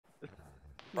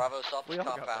Bravo, assault the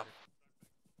compound.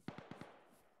 Do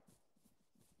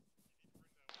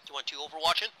you want 2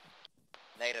 overwatching?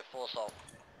 Negative, full assault.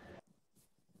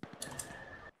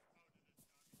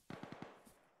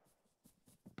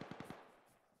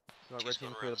 You want red team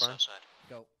to clear the barn?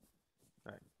 Go.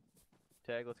 Alright.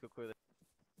 Tag, let's go clear the...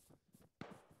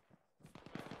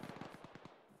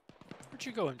 Where'd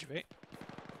you go, MGB?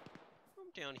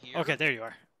 I'm down here. Okay, there you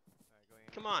are.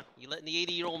 Come on, you letting the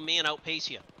 80-year-old man outpace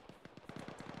you.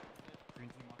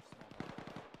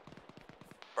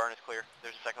 Barn is clear.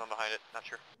 There's a second one behind it. Not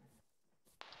sure.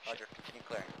 Roger, continue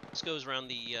clearing. This goes around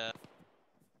the,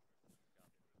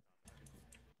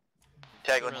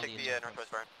 Tag, let's take the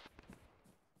northwest barn.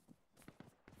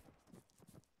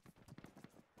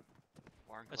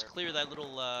 let's clear that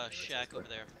little, shack over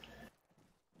there.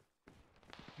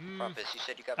 Rumpus, you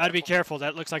said you got I'd be medical? careful,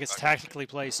 that looks like it's tactically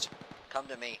placed. Come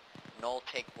to me. Null,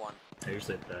 take 1. I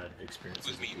usually have bad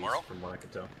experiences with these, from what I can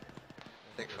tell.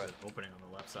 Bigfoot. There's an opening on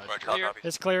the left side. Clear.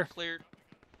 It's clear. Cleared.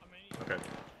 Okay.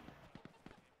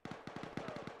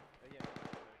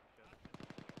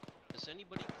 Has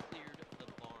anybody cleared the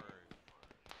barn?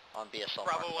 On BSL.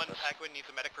 Bravo mark, 1, Rumpus. Tagwin needs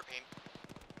a medic for pain.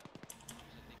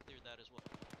 They cleared that as well.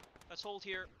 Let's hold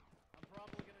here. I'm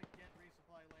probably gonna get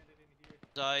resupply landed in here.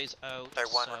 Eyes out. Sorry,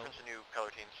 1, south. reference to new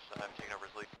color teams. I'm taking over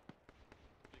his lead.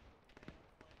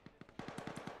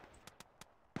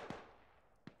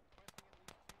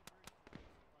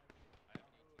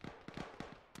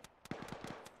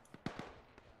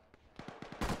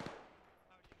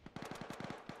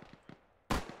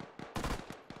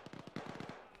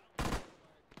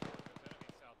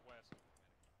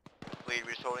 Lead,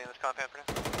 we just holding in this compound for now?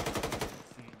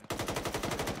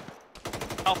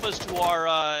 Alpha's to our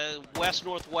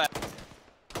west-northwest.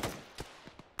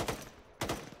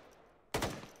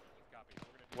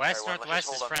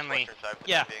 West-northwest is friendly.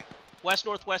 Yeah.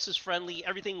 West-northwest is friendly.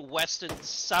 Everything west and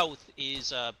south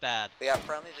is bad. We have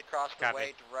friendlies across the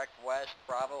way, direct west.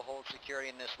 Bravo holds security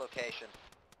in this location.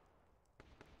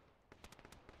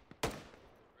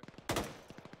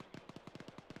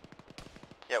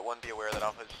 Yeah, 1, be aware that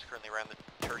Alpha is currently around the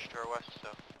church to our west, so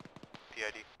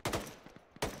PID.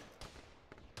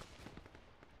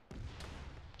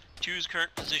 2's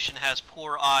current position has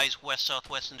poor eyes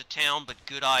west-southwest into town, but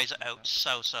good eyes out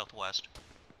south-southwest.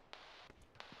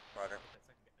 Roger.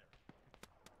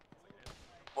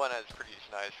 1 has pretty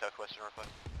decent eyes southwest and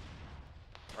northwest.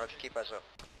 Roger, keep us up.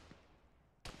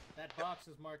 That box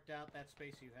is marked out, that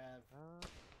space you have.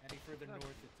 Any further north,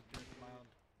 it's a dirt mound.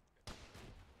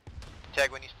 Tag,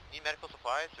 when you need medical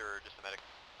supplies or just a medic?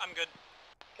 I'm good.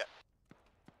 Okay.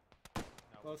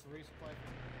 Close to resupply.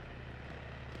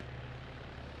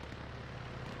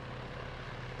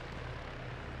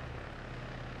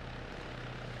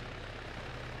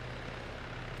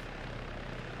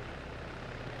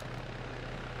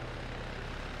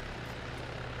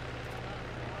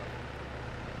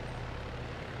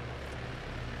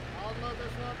 I'll load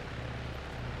this one.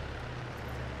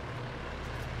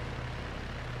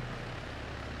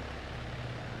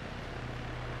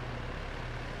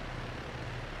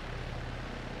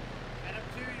 Adam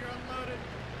 2, you're unloaded.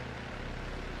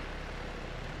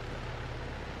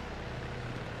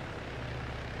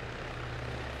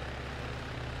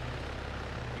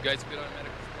 You guys good on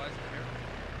medical supplies in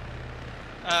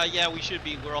here? Yeah, we should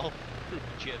be. We're all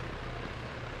legit.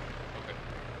 Okay.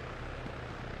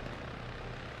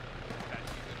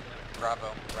 Bravo,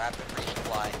 rapid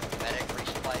resupply. Medic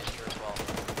resupply is here as well.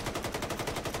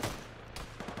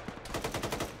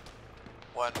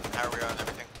 1, how are we on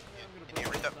everything? Can you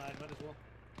reset? Might as well.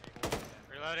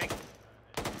 Reloading.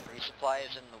 Resupply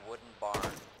is in the wooden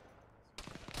barn.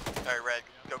 Alright, Red,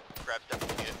 go grab stuff if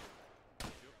you need it.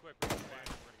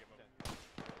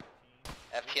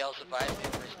 FTL's advised me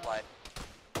of resupply.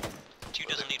 2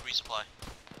 doesn't need resupply.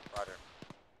 Roger.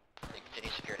 Then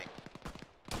continue security.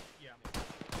 Yeah.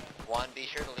 1, be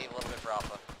sure to leave a little bit for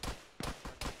Alpha.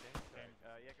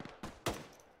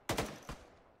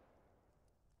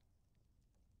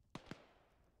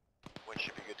 Wind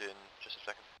should be good in just a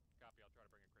second.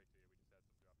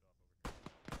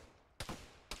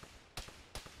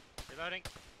 Reloading.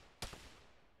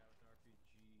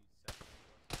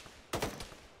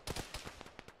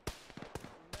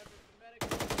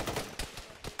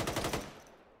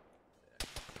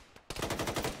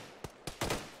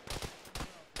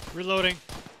 Reloading.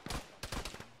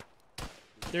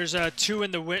 There's 2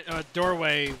 in the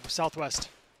doorway southwest.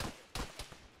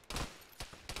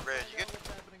 Red, you good? What's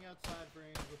happening outside,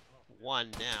 Brains?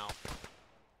 1 now.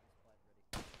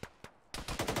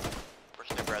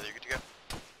 First step, Brother, you good to go?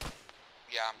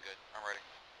 Yeah, I'm good. I'm ready.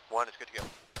 1 is good to go.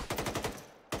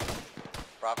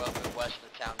 Bravo, move west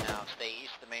of the town now. Stay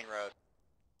east of the main road.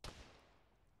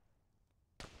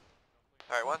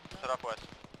 Alright, 1, set off west.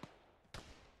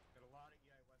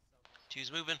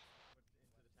 Two's moving.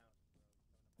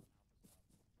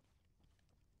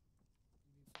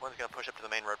 One's gonna push up to the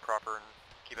main road proper and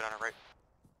keep it on our right.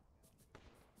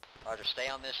 Roger, stay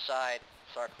on this side.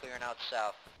 Start clearing out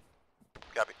south.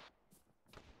 Copy.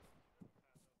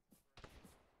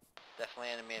 Definitely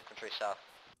enemy infantry south.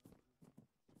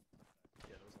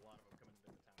 Yeah, there was a lot of them coming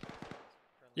into the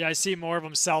town. Yeah, I see more of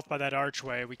them south by that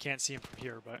archway. We can't see them from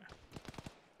here, but...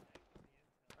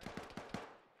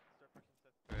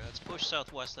 Alright, let's push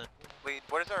southwest then. Lead,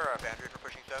 what is our boundary for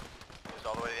pushing south? Just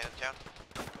all the way to the end of town?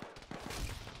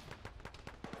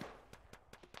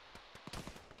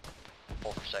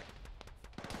 Hold for a sec.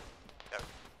 Copy.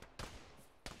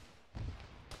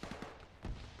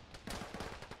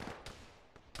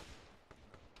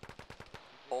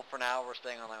 Hold for now, we're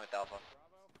staying online with Alpha.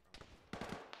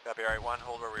 Copy, alright, 1,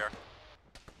 hold where we are.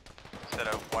 Set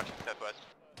out, watching southwest.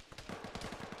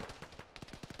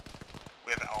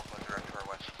 We have Alpha direct to our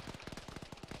west.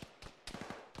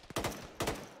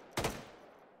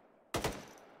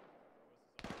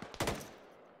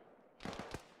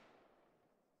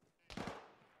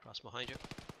 Cross behind you.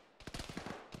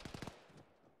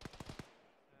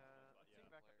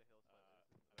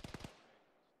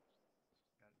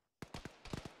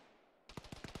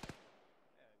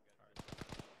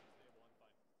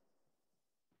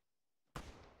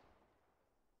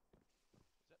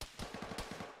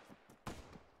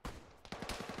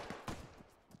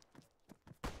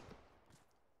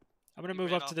 I'm gonna He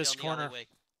move ran up to off this down the corner. alleyway.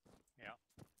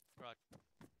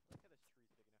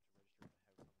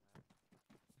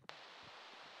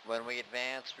 When we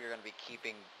advance, we're going to be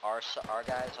keeping our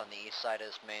guys on the east side of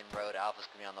this main road. Alpha's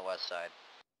going to be on the west side.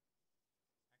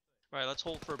 Alright, let's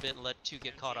hold for a bit and let 2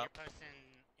 get caught up.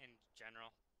 In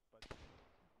general.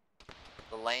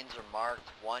 The lanes are marked.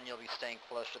 1, you'll be staying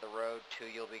close to the road. 2,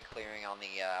 you'll be clearing on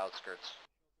the outskirts.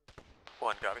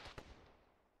 1, copy.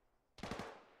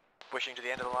 Pushing to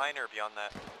the end of the line or beyond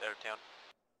that, out of town?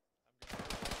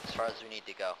 As far as we need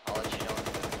to go. I'll let you know.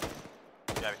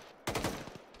 Copy.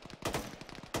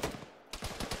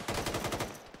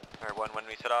 Alright, 1, when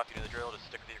we set off, you know the drill, just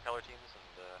stick with your color teams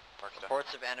and mark stuff.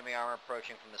 Reports of enemy armor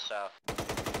approaching from the south.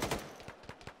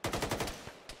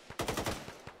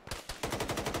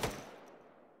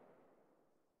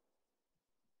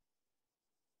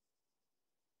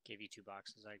 Gave you 2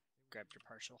 boxes. I grabbed your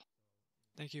partial.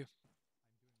 Thank you.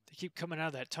 They keep coming out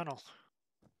of that tunnel.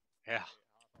 Yeah.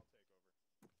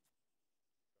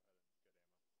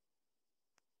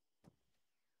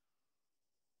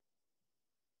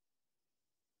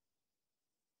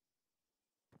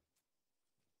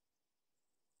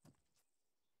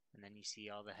 And then you see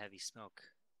all the heavy smoke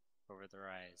over the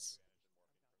rise.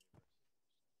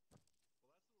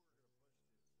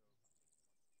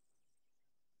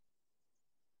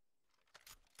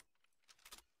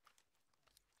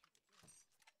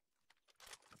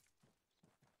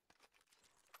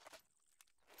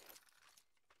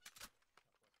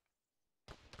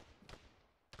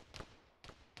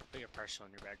 Put your partial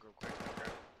in your bag real quick. I'll grab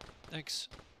it. Thanks.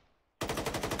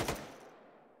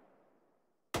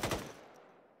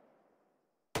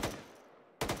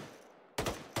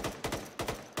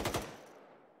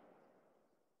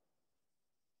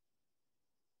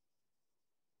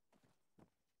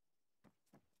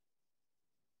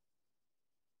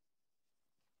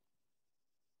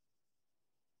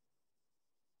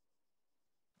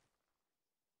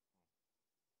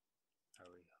 Are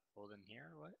we holding here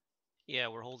or what? Yeah,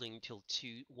 we're holding until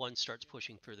 1 starts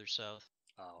pushing further south.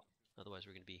 Oh. Otherwise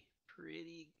we're going to be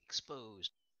pretty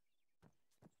exposed.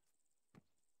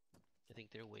 I think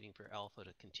they're waiting for Alpha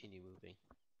to continue moving.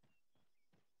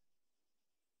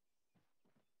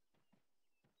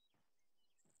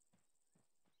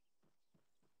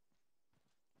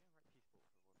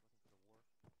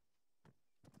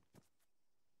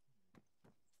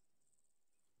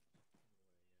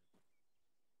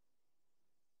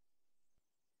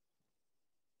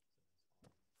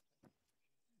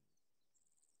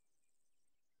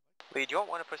 Lee, do you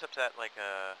want to push up to that, like,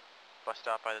 bus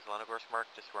stop by the Zelenogorsk mark,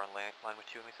 just we're on line with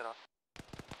 2 when we set off?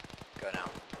 Go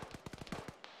now.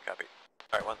 Copy.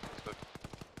 Alright, 1, let's move.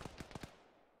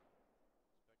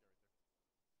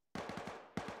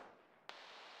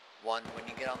 One, when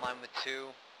you get online with 2,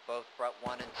 both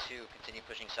 1 and 2 continue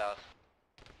pushing south.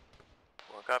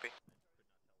 1, copy.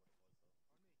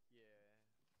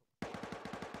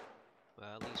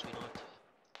 Well, at least we don't.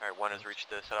 Alright, 1 has reached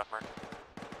the set-off mark.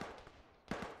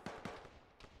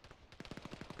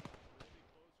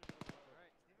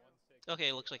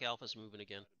 Okay, looks like Alpha's moving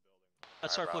again.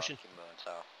 Let's Alright, start Bravo, pushing. keep moving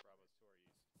south.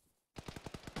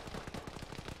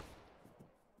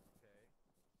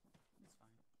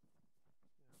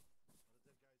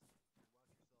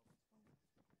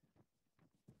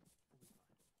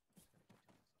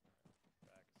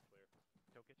 Back is clear.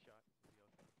 Don't get shot. You'll be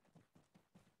okay.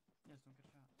 Yes, don't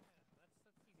get shot.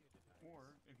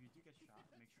 Or, if you do get shot,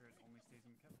 make sure it only stays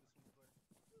in McKevin.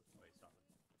 Wait, stop it.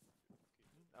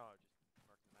 Oh, just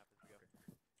marking the map as we go.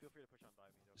 Feel free to push on by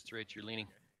me, though. Just the rate you're leaning.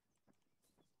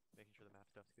 Making sure the map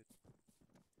stuff's good.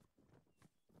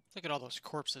 Look at all those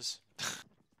corpses.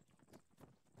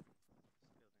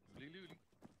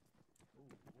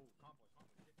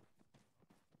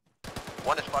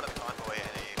 One is spotted the convoy and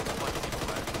a bunch of people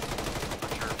left.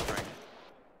 Not sure of strength.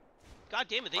 God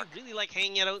damn it, they really like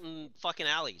hanging out in fucking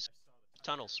alleys.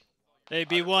 Tunnels. Hey,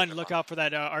 B1, look out for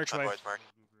that archway. Convoy's marked.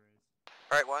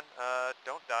 Alright, one,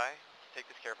 don't die. Take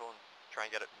this careful and try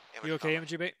and get it. You okay,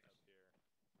 MG bait?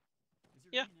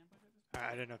 Yeah.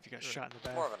 I don't know if you got shot in the It's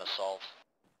back. more of an assault.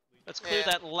 Let's clear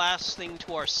that last thing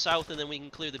to our south, and then we can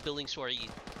clear the buildings to our east.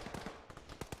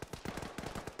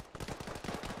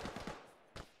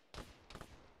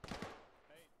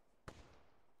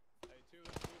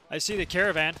 I see the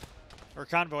caravan, or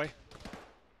convoy.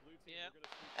 Yeah.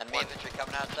 Enemy infantry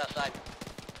coming out south side.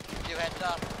 2 heads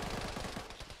up.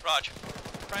 Roger.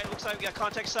 Right, looks like we got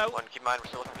contact south. One, keep in mind we're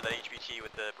still looking for that HVT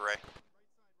with the beret.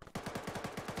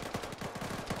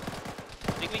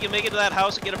 Think we can make it to that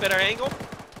house and get a better angle?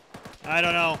 I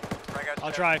don't know.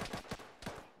 I'll try.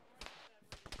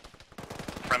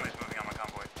 Friendly's moving on my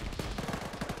convoy.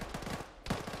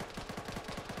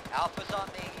 Alpha's on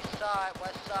the east side,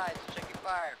 west side, so check your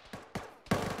fire.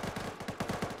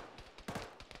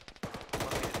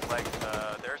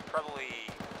 There's probably,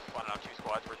 I don't know, 2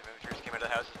 squads worth of infantry just came into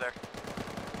the houses there.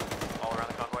 All around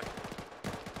the convoy.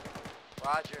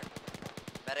 Roger.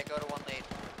 Medic, go to 1 lead.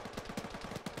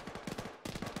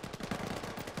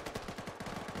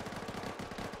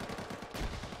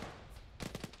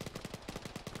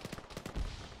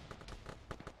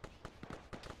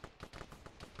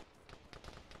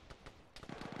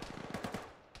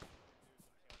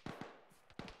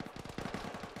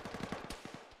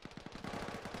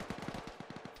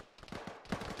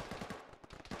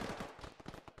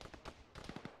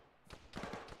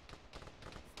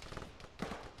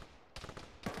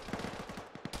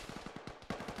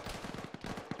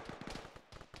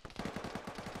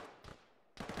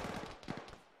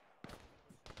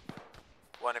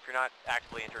 One, if you're not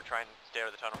actively injured, try and stay out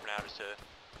of the tunnel for now just to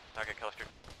not get clustered.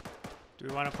 Do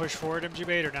we want to push forward, MG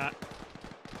bait, or not?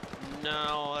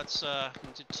 No, that's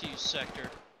into 2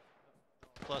 sector.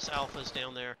 Plus Alpha's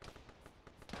down there.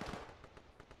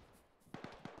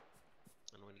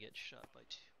 I'm going to get shot by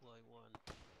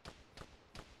 2Y1.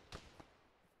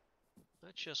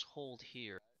 Let's just hold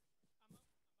here.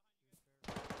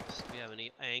 See if we have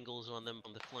any angles on them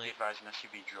on the flank. Advised an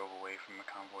SUV drove away from the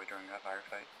convoy during that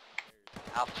firefight.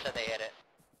 Alpha said they hit it.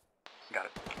 Got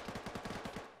it. Do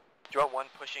you want one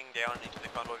pushing down into the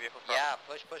convoy vehicle? Yeah,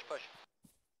 push, push, push.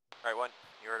 Alright, one.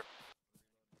 You heard him.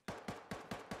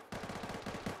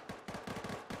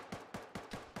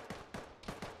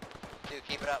 2,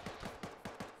 keep it up.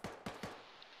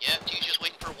 Yeah, 2's just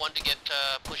waiting for 1 to get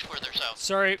pushed further south.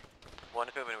 Sorry. One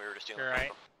is moving, we were just dealing You're with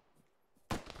right.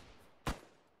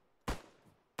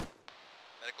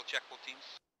 Medical check both teams.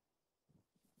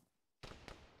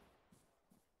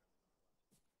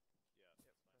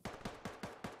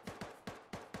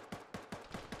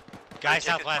 Guy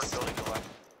southwest. Building to the left.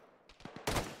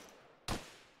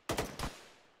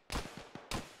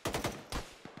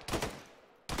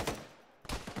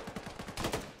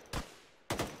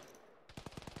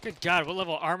 Good God, what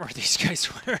level of armor these guys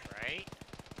wear? Right?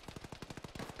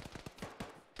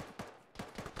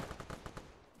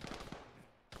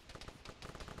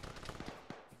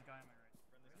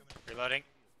 Reloading.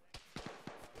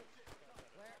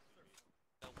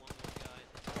 Got 1 more guy.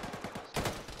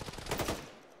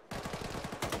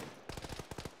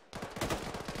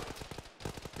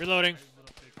 Reloading.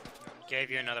 Gave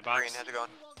you another box. Green, how's it going?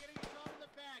 You all getting shot in the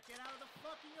back. Get out of the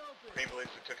fucking open. Green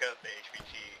believes we took out the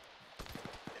HVT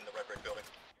in the red brick building.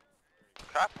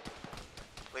 Cop?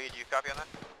 Lead, you copy on that?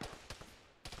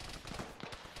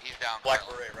 He's down. Black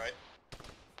beret, right?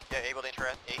 Yeah, able to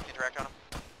interact on him.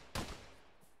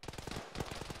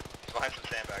 He's behind some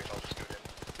sandbags, I'll just scoot in.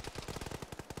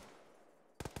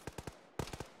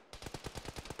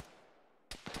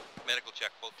 Medical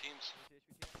check, both teams.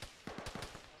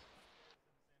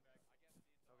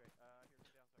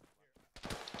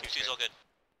 QC's all good.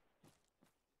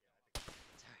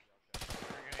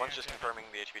 One's just confirming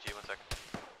the HVT, 1 second.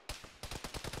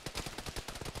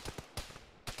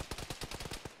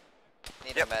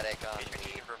 Need Yep. a medic on HVT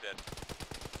lead. confirmed dead.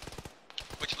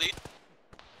 Which lead?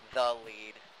 The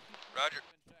lead. Roger.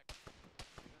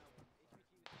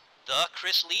 The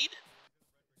Chris lead?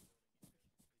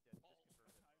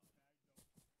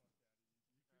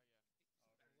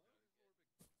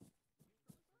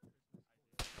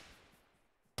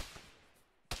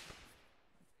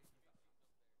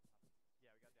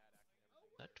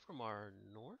 That from our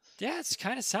north? Yeah, it's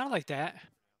kind of sounded like that.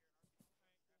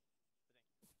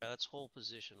 That's whole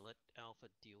position. Let Alpha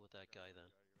deal with that guy then.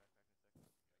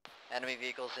 Enemy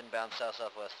vehicles inbound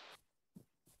south-southwest.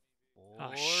 Or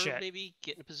Oh, shit. maybe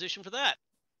get in position for that.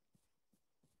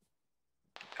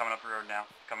 Coming up the road now.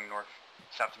 Coming north.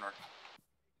 South to north.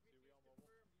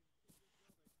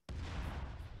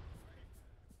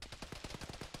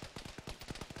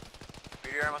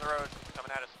 Meteor arm on the road,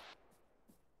 coming at us.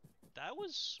 That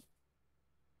was...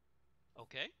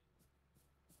 okay.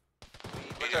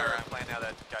 Look at our plan now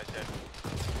that guy's dead.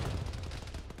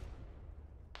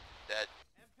 Dead.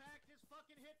 Impact is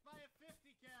fucking hit by a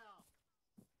 50 cal.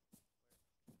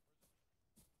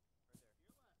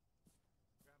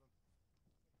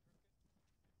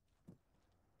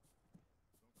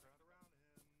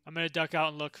 I'm gonna duck out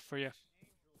and look for you.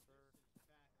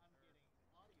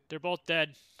 They're both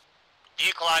dead.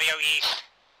 Vehicle audio east.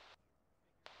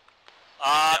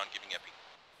 Down, giving epi.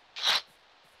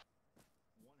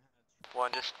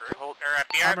 One, just hold.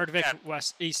 Armored Vic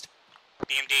west, east.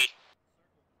 BMD.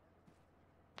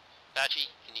 Patchy,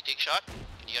 can you take a shot?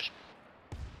 Can you get...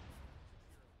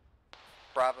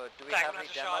 Bravo, do we Back have him any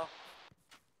as a demo? shot.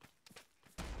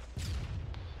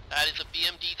 That is a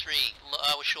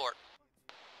BMD-3, was short.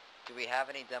 Do we have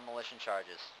any demolition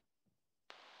charges?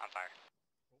 On fire.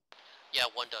 Yeah,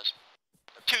 one does.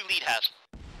 2 lead has.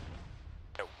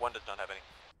 Yeah, one does not have any.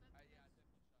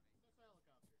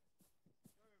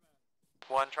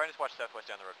 One, trying to watch southwest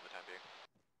down the road for the time being.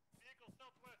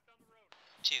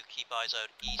 2, keep eyes out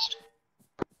east.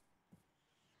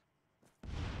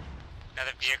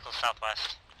 Another vehicle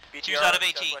southwest. BTR, Two's out of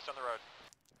 18. southwest on the road.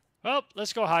 Well,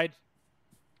 let's go hide.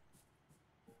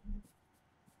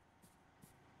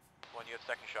 One, you have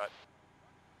second shot.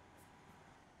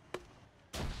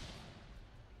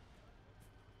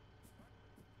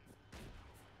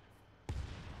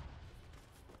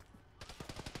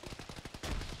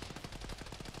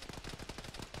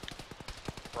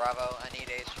 Bravo, I need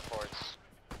ace reports.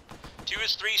 2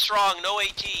 is 3 strong, no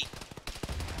AT.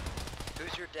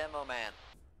 Who's your demo man?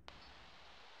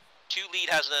 2 lead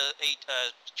has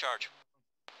a charge.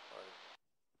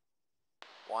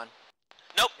 One.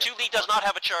 Nope, 2 lead does not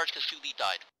have a charge because 2 lead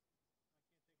died.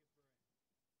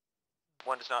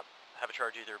 One does not have a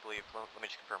charge either, I believe. Let me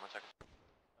just confirm 1 second.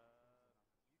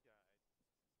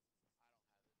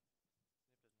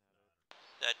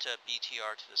 That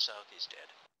BTR to the south is dead.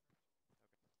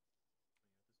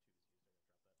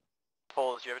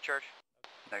 Poles, do you have a charge?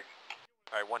 No.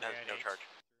 Alright, one has Yeah, no eight. charge.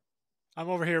 I'm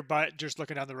over here, but just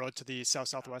looking down the road to the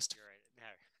south-southwest. You're right.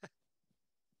 No.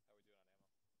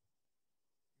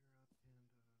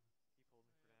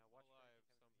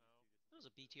 That was a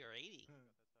BTR 80.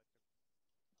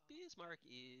 Bismarck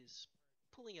is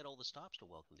pulling at all the stops to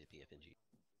welcome the PFNG.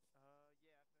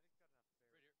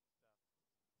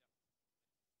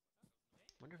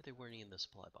 Wonder if there were any in the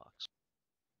supply box.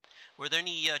 Were there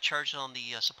any charges on the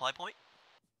supply point?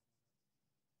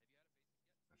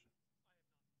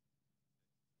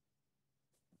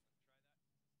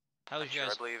 How's I'm your sure,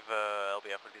 guys? I believe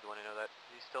LBF would be the one to know that.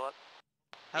 He's still up?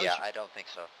 Yeah, I don't think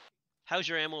so. How's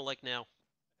your ammo like now?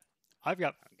 I've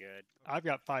got I'm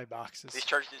good. 5 boxes. These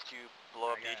charges is to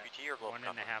blow up I the got HVT or blow up the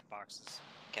 1.5 complex? boxes.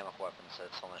 Chemical weapons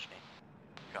at Solnishny.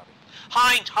 Copy.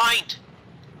 Hind!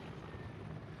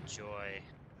 Joy.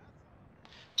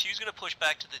 2's gonna push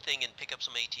back to the thing and pick up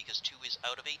some AT because 2 is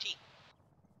out of AT.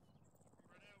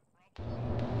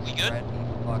 We good? Spread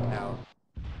the fuck out.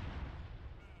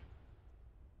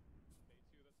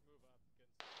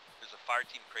 There's a fire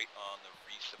team crate on the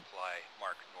resupply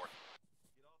mark north.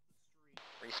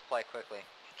 Resupply quickly.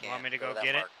 If you You want can, me to go that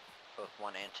get it? mark. Both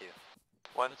 1 and 2.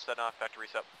 One, set off, back to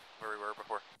resup, where we were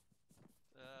before.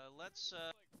 Let's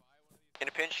In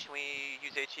a pinch, can we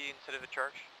use AT instead of a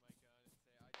charge?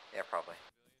 Yeah, probably.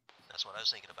 that's what I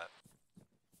was thinking about.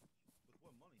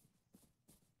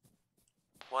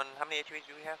 One, how many ATVs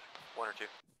do we have? 1 or 2?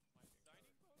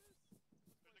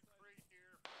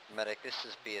 Medic, this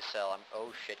is BSL.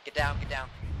 Oh shit. Get down, get down.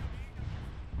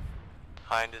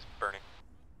 Hind is burning.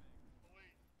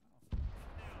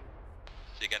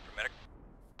 See again for medic.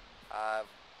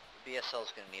 BSL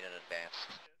is gonna need an advance.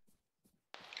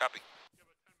 Copy.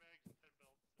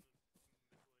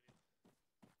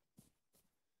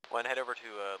 One, head over to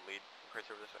lead Crates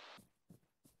over this way.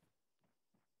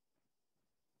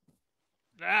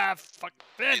 Ah, fuck.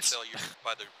 Vince! So you're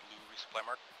by the blue resupply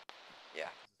mark? Yeah.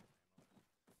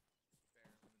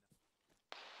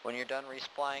 When you're done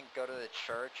resupplying, go to the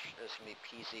church. There's gonna be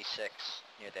PZ6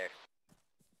 near there.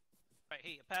 Alright,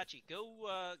 hey Apache, go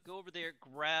over there,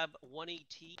 grab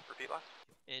 1AT, Repeat last.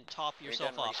 and top When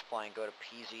yourself you're done up. resupplying, go to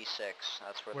PZ6.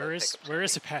 That's where Where the is pickup's where gonna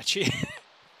is be. Apache?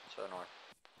 To the north.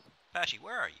 Apache,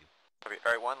 where are you?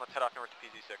 Alright, one, let's head off north to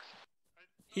PZ6.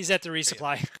 He's at the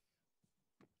resupply.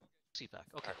 CPAC.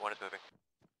 Okay. Alright, one is moving.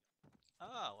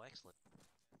 Oh, excellent.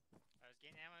 I was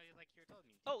getting ammo like you were telling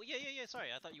me. Oh, yeah. Sorry,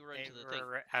 I thought you were Hey, into the thing.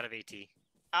 we're out of AT.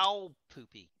 Ow,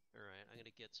 poopy. Alright, I'm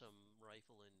gonna get some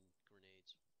rifle and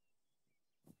grenades.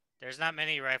 There's not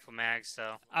many rifle mags,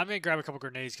 so. I'm gonna grab a couple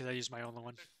grenades because I used my only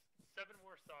one, 7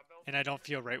 more sawbelts. and I don't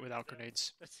feel right without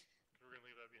grenades. We're gonna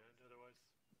leave that behind otherwise.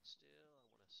 Still, I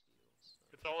wanna steal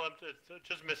some. It's all up to, it's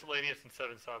just miscellaneous and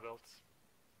 7 sawbelts.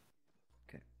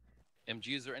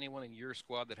 MG, is there anyone in your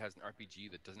squad that has an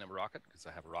RPG that doesn't have a rocket? Because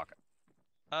I have a rocket.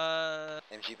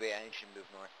 MGB, I need you to move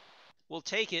north. We'll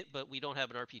take it, but we don't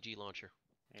have an RPG launcher.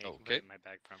 Hey, you can put Okay. it in my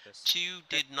bag, Trumpus. 2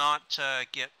 did not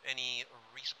get any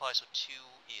resupply, so 2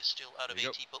 is still out of There you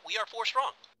AT, but we are 4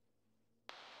 strong.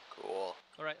 Cool.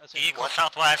 Alright, let's Eagle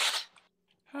Southwest.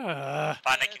 Ah,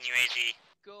 Botnik and UAG.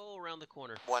 go around the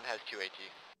corner. One has 2 AT.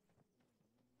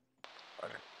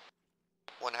 Roger.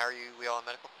 One, how are you? We all in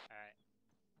medical? Alright.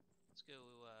 Let's go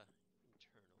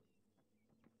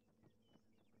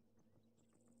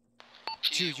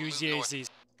internal. two use the AZs.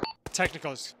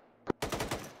 Technicals.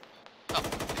 Oh,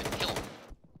 kill him.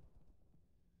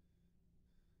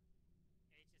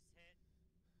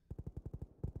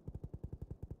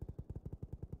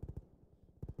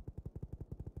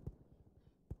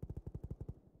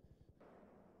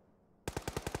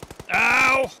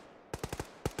 Ow!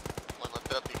 One, let's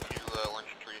set up these 2 orange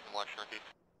trees and watch northeast.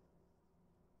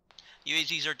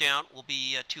 UAZs are down. We'll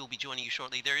be 2 will be joining you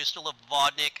shortly. There is still a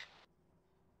Vodnik.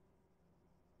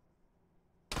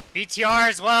 BTR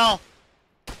as well.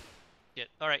 Yeah.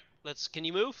 All right. Can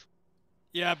you move?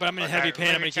 Yeah, but I'm in Okay, heavy we're pain.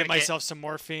 I'm gonna gonna try give to get- myself some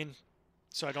morphine,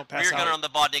 so I don't pass Rear gunner out. on the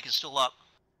Vodnik is still up.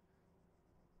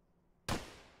 Lee,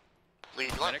 do you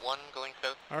want Medic? one going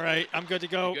south? All right, I'm good to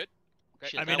You go. good? Okay.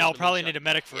 Shit, I that mean, would've I'll been probably shot. need a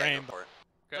medic for Yeah, aim. go for it.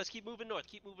 Okay. Let's keep moving north.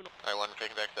 Keep moving north. Alright, one, we're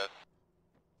taking back south.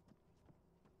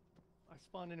 I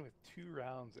spawned in with 2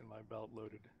 rounds in my belt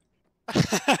loaded.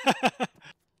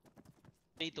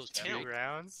 Made those 2 count.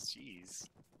 rounds? Jeez.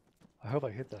 I hope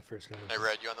I hit that first guy. Hey,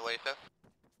 Red, you on the way south?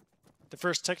 The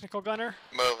first technical gunner?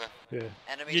 Moving. Yeah,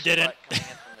 Enemy You didn't. coming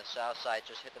in from the south side.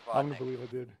 Just hit the I'm gonna Vodnik. believe I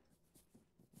did.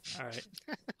 All right.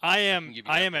 I am give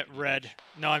you I that am at damage. red.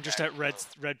 No, I'm just Okay, at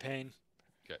red pain.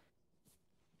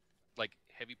 Like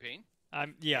heavy pain?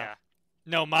 I'm yeah.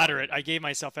 No, moderate. I gave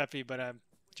myself FE, but I'm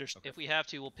just If we have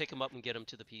to, we'll pick him up and get him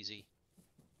to the PZ.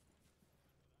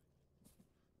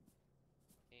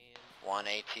 And 1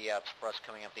 AT up. Express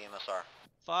coming up the MSR.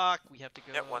 fuck, we have to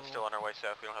go. Yep, one's still on our way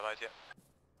south. We don't have eyes yet.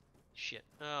 Shit.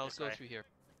 Oh, let's This go way. through here.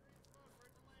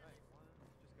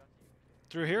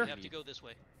 through here. We have to go this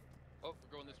way. Oh,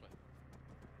 we're going this way.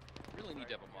 Really need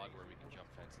to have a mod where we can jump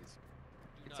fences.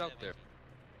 Do It's not out have there. AT.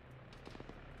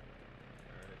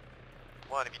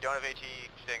 One, if you don't have AT,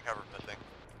 stay in cover from this thing.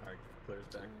 Alright, clear's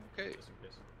back. Okay. Just in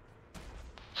case.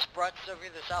 Spreads over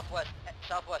to the southwest.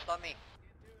 Southwest on me.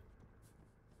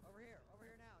 Over here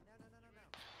now. No.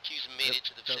 Q's made Yep, it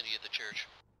to the go. vicinity of the church.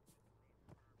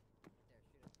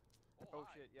 Oh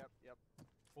shit, yep.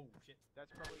 Oh shit,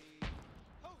 that's probably...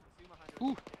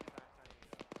 Ooh.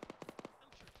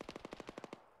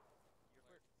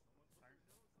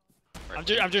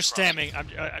 I'm just stamming. I'm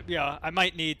yeah. I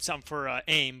might need something for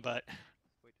aim, but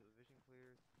Wait till the vision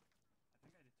clears.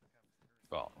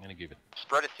 Well, I'm gonna give it.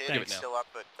 Spread is hit, Thanks. it's still up,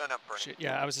 but not burning. shit,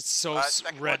 yeah, I was so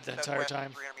Second red one, the entire southwest,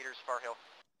 time. 300 meters, far hill.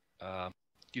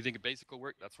 Do you think a basic will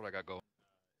work? That's what I got going.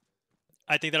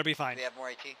 I think that'll be fine. We have more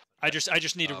AT. I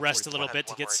just need to rest a 42. little One bit has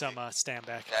to one get more some AT. stam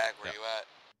back. Tag, where Yeah. you at?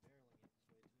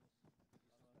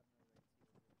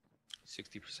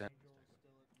 60%.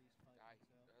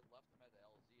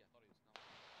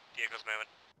 Vehicle's moving.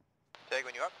 Tag,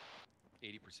 when you up?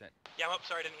 80%. Yeah, I'm up.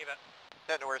 Sorry, I didn't hear that.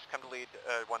 That no worries. Come to lead.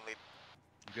 One lead.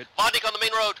 You good? Vodnik on the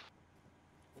main road.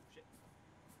 Oh shit.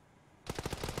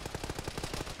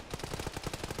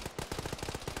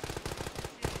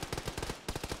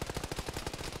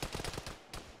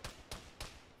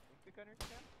 The gunner's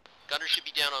down? Gunner should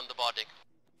be down on the Vodnik.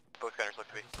 Both gunners look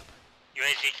to be.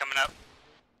 UAZ coming up.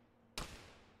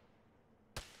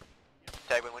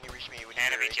 Tag, when you reach me, we need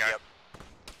And your a AT VTR. up.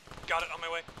 Got it on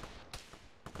my way.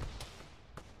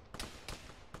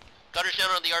 Gunner's down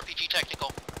on the RPG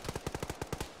technical.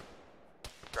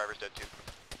 driver's dead too.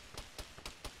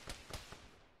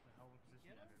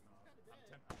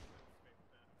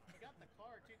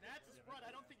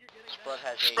 Sprut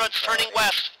has a... Sprut's turning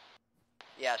west.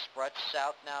 Yeah, Sprut's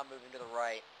south now, moving to the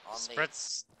right. On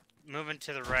Sprut's moving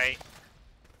to the right.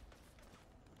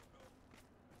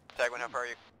 Tagwin, how far are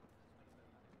you?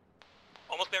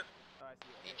 Almost there.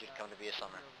 Need you to come to be a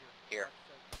summer. Here.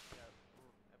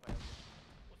 What's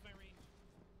my range?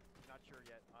 Not sure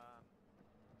yet.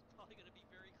 Probably gonna be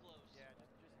very close. Yeah,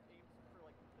 just aim for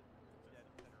like the dead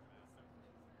center mass.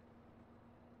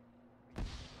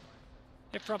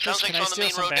 Hey, Frumpus, Sounds like can I it's on the steal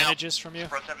main some road now. bandages from you? No,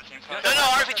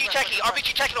 RPG Techie,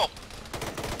 RPG Technical.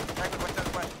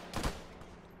 Tagwin, west.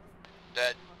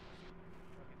 Dead.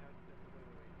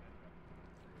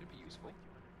 Could be useful.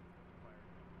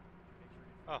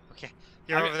 Oh, okay.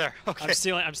 You're over there. Okay.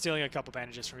 I'm stealing a couple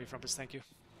bandages from you, Frumpus. Thank you.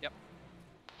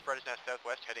 Sprut is now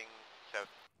southwest, heading south.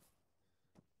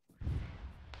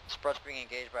 Sprut's being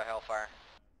engaged by Hellfire.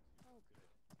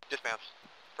 Dismounts.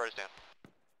 Sprut is down.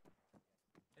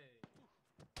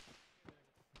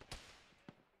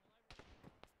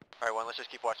 Alright, one, let's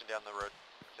just keep watching down the road.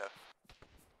 South.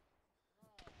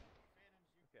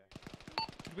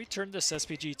 Could we turn this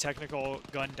SPG technical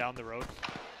gun down the road?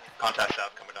 Contact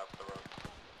south coming up the road.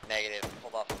 Negative.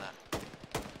 Hold off on that.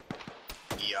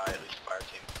 EI, at least fire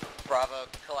team. Bravo,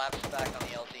 collapse back on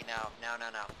the LZ now. Now.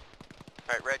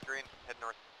 Alright, red, green, head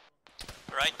north.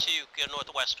 Right 2, go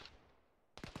northwest.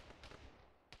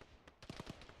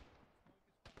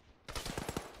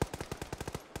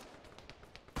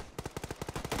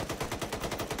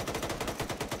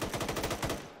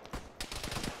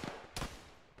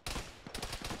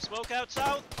 Smoke out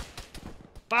south.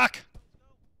 Fuck!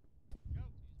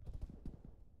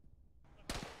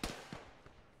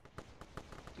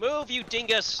 Move, you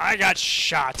dingus. I got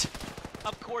shot.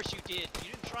 Of course you did.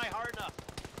 You didn't try hard enough.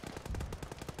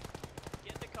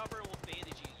 Get into cover and we'll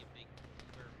bandage you, you big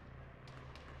goober.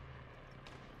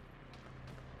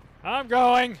 I'm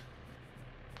going.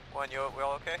 One, we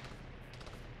all okay?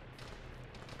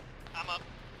 I'm up.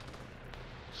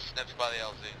 Snips by the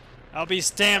LZ. I'll be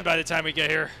stamped by the time we get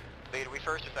here. Lead, we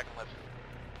first or second lift?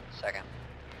 Second.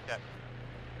 Okay.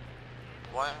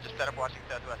 One, just set up watching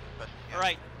southwest as best you can.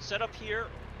 Alright, set up here.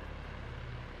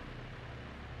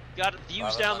 Got views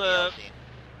Bravo's down on the... LZ.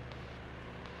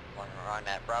 One on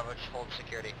that. Bravo, just hold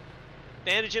security.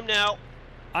 Bandage him now.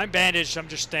 I'm bandaged. I'm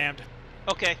just stamped.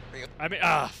 Okay. I mean,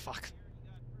 fuck.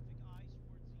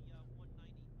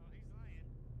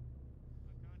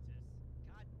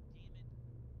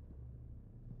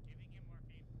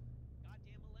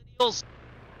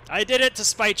 I did it to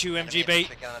spite you, MG bait.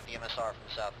 Picking up the MSR from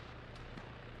the south.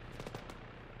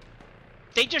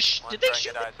 They just... One, Did they try and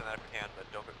shoot get me? eyes on that if you can,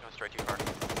 but don't stray too far.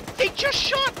 They just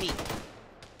shot me!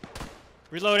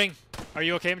 Reloading. Are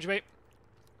you okay, MG bait?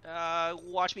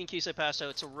 Watch me in case I pass out.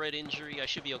 It's a red injury. I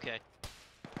should be okay.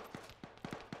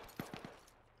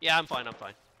 Yeah, I'm fine.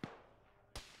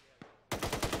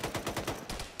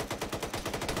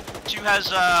 2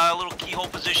 has a little keyhole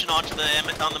position on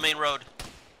the main road.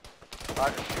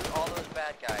 Roger, shoot all those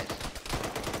bad guys.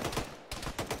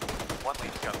 One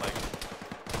lead's got legs.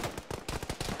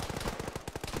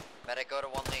 Medic, go to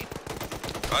one lead.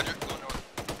 Roger, go north.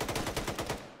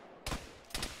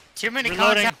 Too many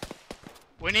Reloading. contacts.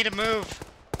 We need to move.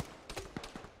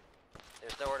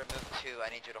 There's nowhere to move to. I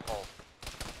need you to hold.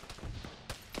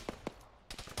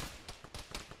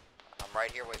 I'm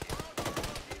right here with you.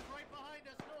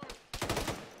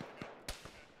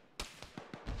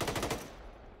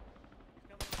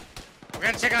 We're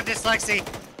gonna check on dyslexia.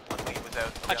 One lead was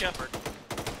out. Gotcha.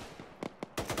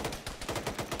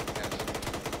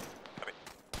 Copy.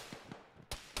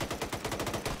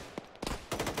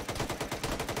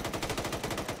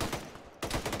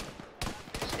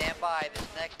 Stand by. This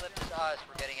next lift is us.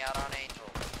 We're getting out on Angel.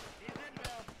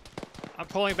 I'm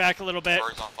pulling back a little bit.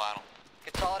 Bird's on final.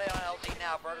 Consolidate on LZ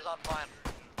now. Bird is on final.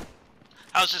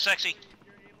 How's this sexy?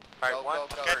 Alright, Go, one. go,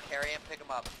 go. Okay. Carry him, pick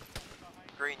him up.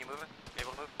 Green, you moving?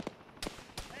 Able to move?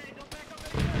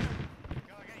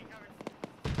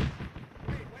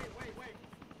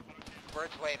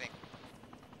 Bird's waving.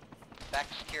 Back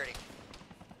to security.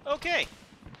 Okay.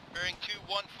 Bearing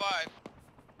 215.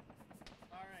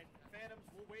 Alright, Phantoms,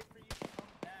 we'll wait for you to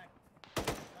come back.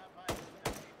 Stop by.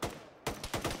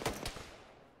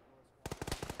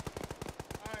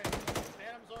 Alright,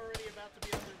 Phantom's already about to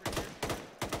be under return.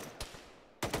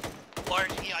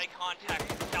 Large EI contact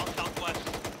south-southwest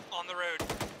on the road.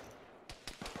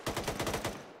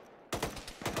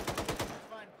 That's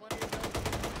fine, plenty of notes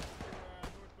for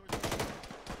north-northwest.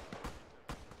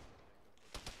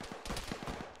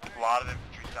 A lot of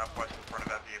infantry southwest in front of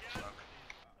that vehicle smoke.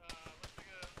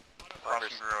 Crossing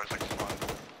the road is like fun.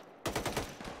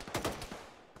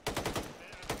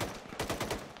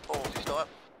 Oh, is he still up?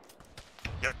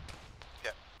 Yep.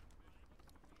 Yep.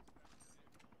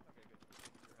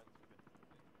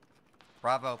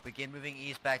 Bravo, begin moving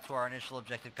east back to our initial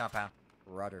objective compound.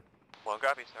 Rudder. 1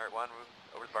 copies. Alright, 1, move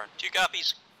over the barn. 2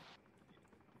 copies.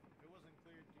 It wasn't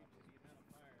clear due to the amount of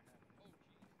fire happening.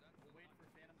 We'll wait for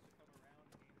Phantoms to come around.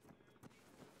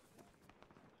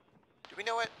 Do we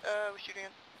know what we're shooting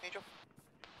at, Angel?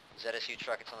 ZSU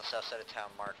truck, it's on the south side of town,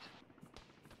 marked.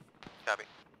 Copy.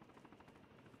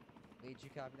 Lead, you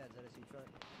copy that ZSU truck?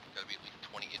 Gotta be at least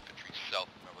 20 infantry south,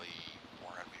 probably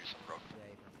 400 meters up the road. Yeah,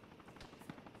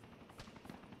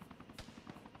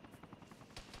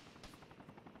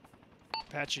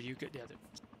 Patchy, you good? Yeah.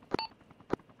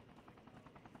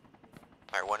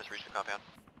 Alright, 1 has reached the compound.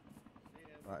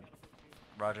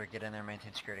 Roger, get in there,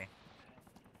 maintain security.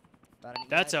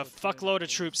 That's a fuckload of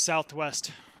troops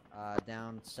southwest.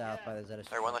 Down south by the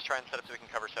ZSU. Alright, 1, let's try and set up so we can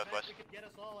cover southwest. We could get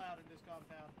us all out in this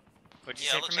compound. What'd you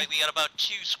Yeah, say it looks for me? like we got about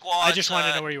 2 squads. I just wanted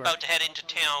to know where you were. About to head into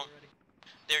town.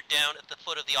 They're down at the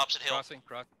foot of the opposite hill. Crossing,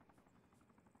 cross.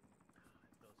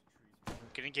 I'm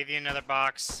gonna give you another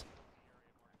box.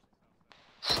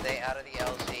 Stay out of the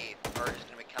LZ. Bird is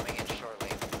going to be coming in shortly.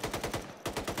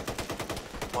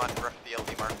 1, rough the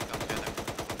LD mark. Don't stand there.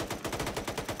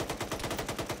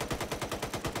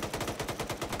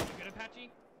 You good,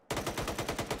 Apache?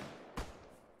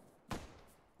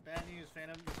 Bad news,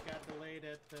 Phantom just got delayed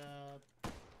at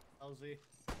LZ.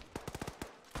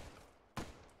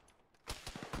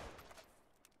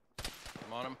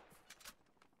 I'm on him.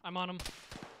 I'm on him.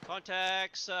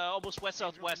 Contacts almost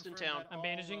west-southwest in Confirm town. that I'm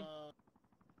bandaging.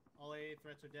 All AA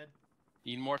threats are dead.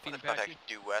 Need morphine, Let's contact Apache?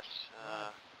 due west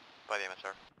by the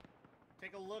MSR.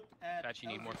 Take a look at Apache,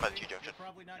 need more. By the G You're junction.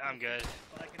 probably not I'm gonna good. see it,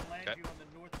 but I can land Okay. you on the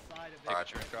north side of it. Take a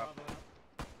turn, drop. Bravo.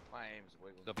 My aim's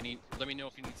wiggling. So if you need, let me know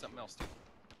if you need something else too.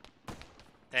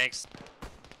 Thanks.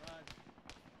 Raj.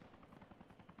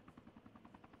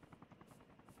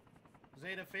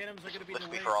 Zeta, Phantoms are going to be Let's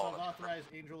be delayed for all until of I've us. authorized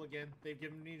Angel again. They've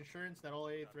given me insurance that all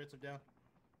AA threats are down.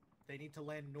 They need to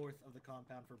land north of the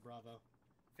compound for Bravo.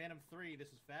 Phantom 3, this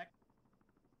is fact.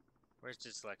 Where's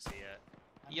Dyslexia at?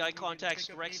 I'm EI gonna need you to contacts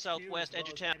pick up direct HQ southwest, as edge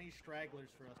well of as town. Any stragglers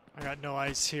for us. I got no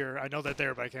eyes here. I know that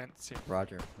there, but I can't see.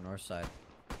 Roger, north side.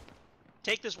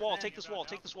 Take this wall, take this wall,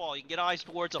 take this wall. You can get eyes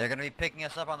towards They're them. going to be picking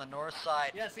us up on the north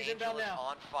side. Yes, he's Angel inbound is now.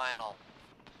 on final.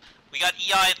 We got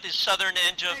EI at the southern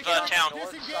edge of town.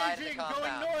 North side of the Disengaging, going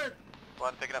compound. north.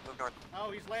 1, pick it up, move north. Oh,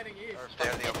 he's landing east. Or stay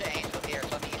out of the Into open. Angel here,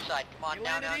 it's on the east side. Come on, He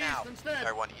now, landed now, now. east instead.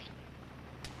 Alright, 1 east.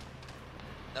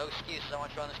 No excuses, I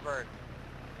want you on this bird.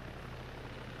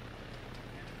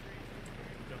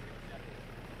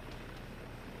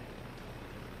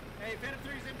 Hey, Phantom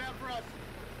 3's inbound for us.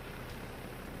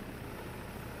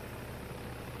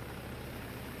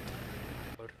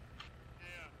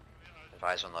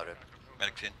 Advise unloaded.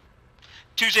 Medics in.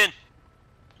 2's in.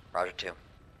 Roger 2.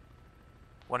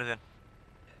 1 is in.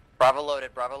 Bravo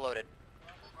loaded, Bravo loaded.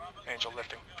 Angel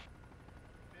lifting.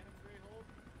 Phantom 3, hold.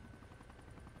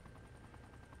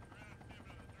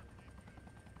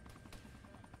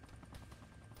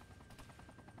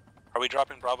 Are we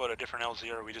dropping Bravo to a different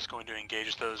LZ, or are we just going to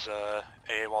engage those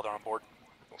AA while they're on board?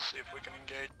 We'll see if we can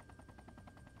engage.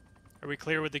 Are we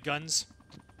clear with the guns?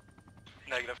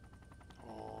 Negative.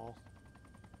 Oh.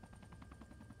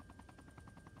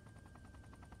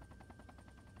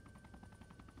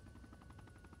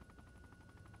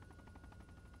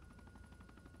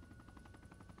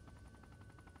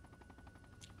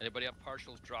 Anybody have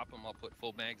partials? Drop them. I'll put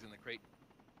full mags in the crate.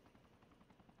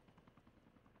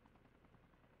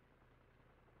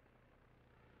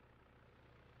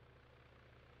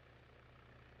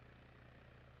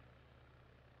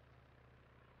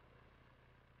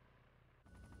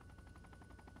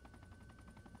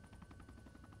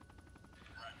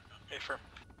 Affirm.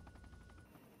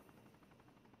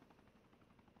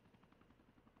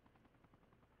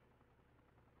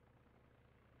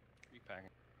 Repacking.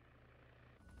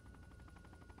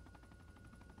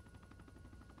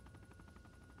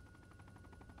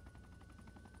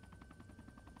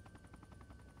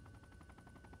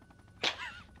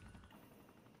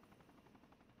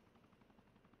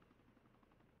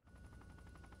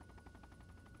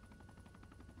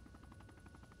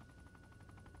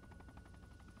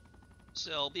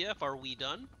 So, LBF, are we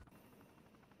done?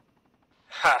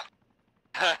 Ha!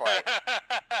 Quiet.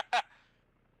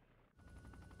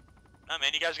 Nah,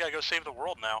 man, you guys gotta go save the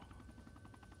world now.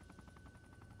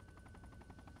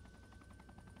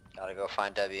 Gotta go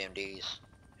find WMDs.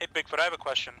 Hey, Bigfoot, I have a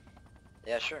question.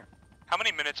 Yeah, sure. How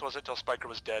many minutes was it till Spiker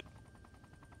was dead?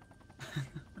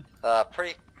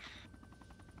 Pretty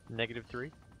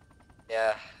 -3.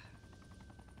 Yeah,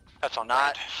 That's on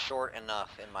not brand. short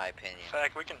enough in my opinion. In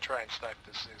fact, we can try and stack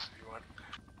this if you want.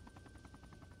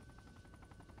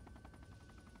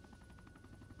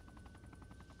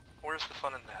 Where's the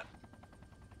fun in that?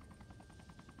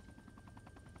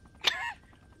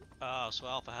 So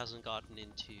Alpha hasn't gotten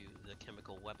into the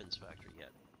chemical weapons factory yet.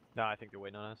 No, I think they're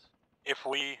waiting on us. If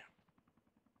we...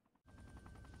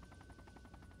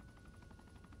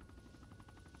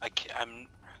 I'm...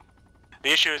 The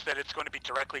issue is that it's going to be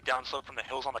directly downslope from the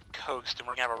hills on the coast, and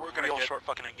we're gonna have a real short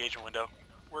fucking engagement window.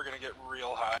 We're gonna get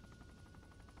real high.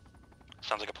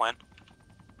 Sounds like a plan.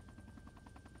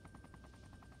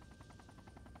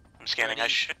 I'm scanning. I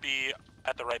should be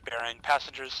at the right bearing.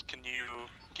 Passengers, can you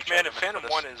keep Man, if Phantom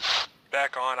 1 is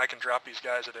back on, I can drop these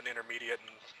guys at an intermediate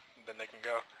and then they can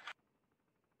go.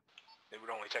 It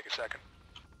would only take a second.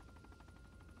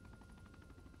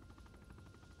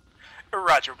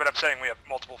 Roger, but I'm saying we have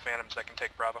multiple Phantoms that can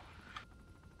take Bravo.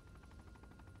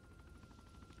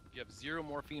 If you have 0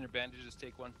 morphine or bandages,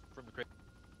 take one from the crate.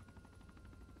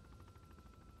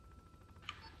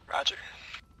 Roger.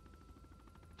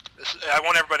 I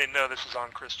want everybody to know this is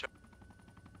on Chris.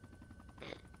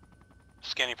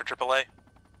 Scanning for AAA.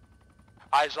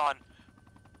 Eyes on.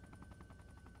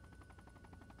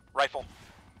 Rifle.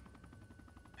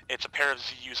 It's a pair of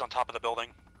ZUs on top of the building.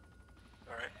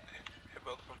 Alright, hit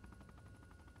both of them.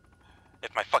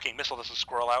 If my fucking missile doesn't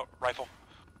squirrel out, rifle.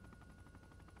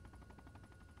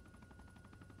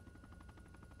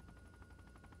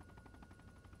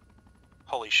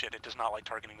 Holy shit, it does not like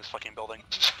targeting this fucking building.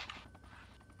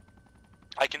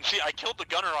 I can see, I killed the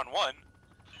gunner on one.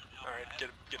 Alright, get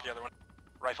the other one.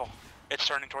 Rifle. It's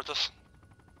turning towards us.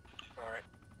 Alright.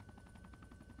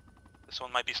 This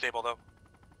one might be stable though.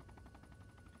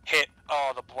 Hit.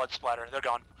 Oh, the blood splatter. They're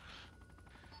gone.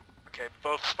 Okay,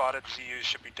 both spotted ZUs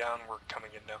should be down. We're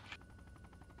coming in now.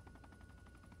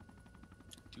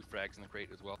 2 frags in the crate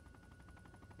as well.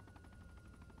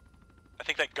 I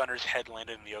think that gunner's head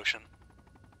landed in the ocean.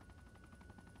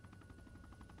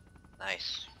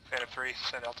 Nice. Phantom 3,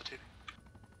 send altitude.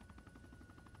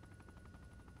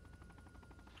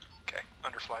 Okay,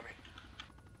 underfly me.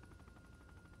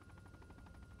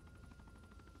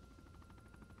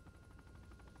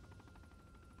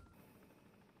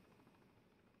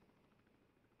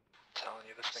 I'm telling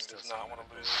you, this thing does not want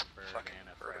to lose fucking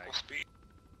vertical speed.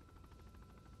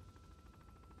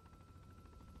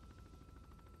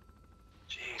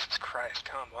 Jesus Christ,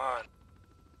 come on.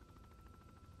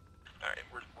 Alright,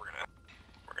 we're gonna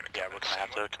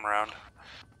have to come around.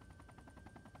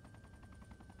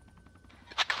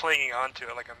 It's clinging onto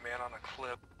it like a man on a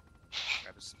clip.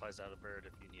 Grab the supplies out of the bird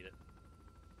if you need it.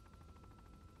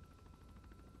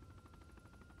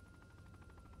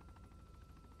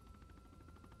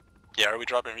 Yeah, are we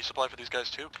dropping resupply for these guys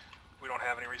too? We don't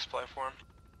have any resupply for them.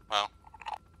 Well.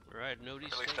 Alright,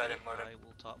 nobody's At least taken I didn't load it. I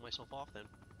will top myself off then.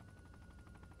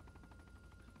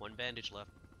 1 bandage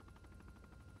left.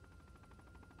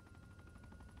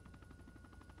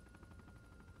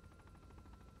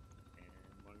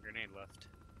 And 1 grenade left.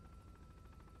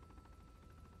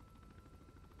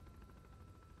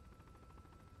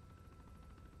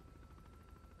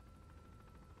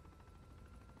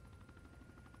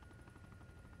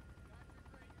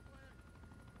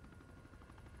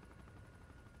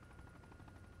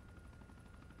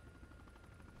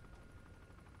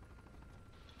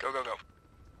 Go, go, go.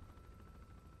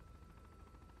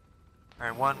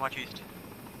 Alright, 1, watch east.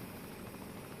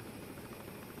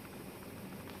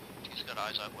 He's got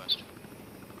eyes out west.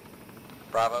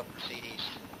 Bravo, proceed east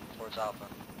towards Alpha.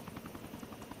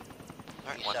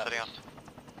 Alright, East 1 setting southeast. up.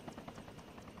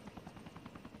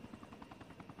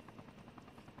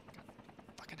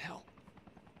 Fucking hell.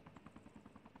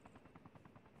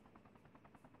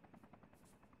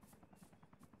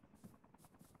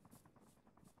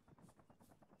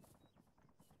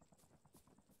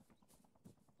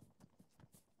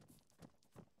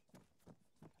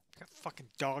 Got fucking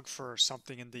dog fur or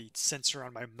something in the sensor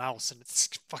on my mouse and it's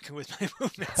fucking with my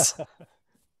movements.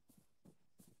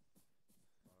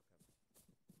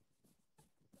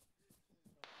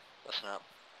 Listen up.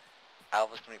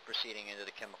 Alpha's going to be proceeding into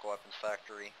the chemical weapons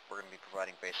factory. We're going to be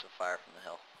providing base of fire from the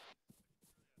hill.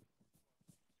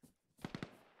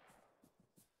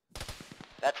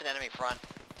 That's an enemy front.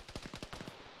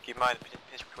 Keep in mind, the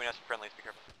pinch between us and friendlies, be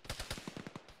careful.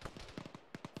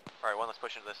 Alright, 1, let's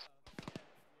push into this.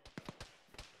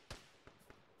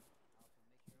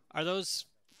 Are those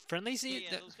friendlies?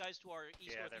 Yeah, those guys to our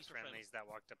east Yeah, they're northeast are friendly. friendlies that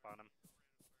walked up on him.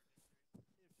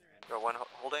 Go 1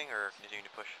 holding or continuing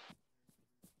to push?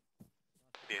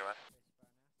 BOF.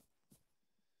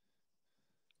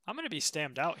 I'm gonna be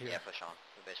stammed out here. Yeah, push on.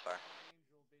 The base fire.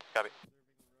 Copy.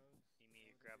 You need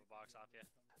me to grab a box off you?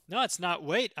 No, it's not.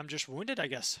 Wait, I'm just wounded,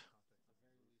 I guess.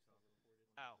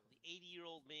 Ow. The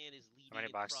 80-year-old man is leading How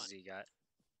many in boxes front. do you got?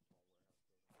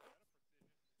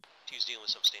 He's dealing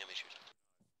with some stam issues.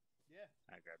 Yeah,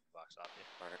 I grabbed the box off you.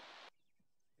 Alright.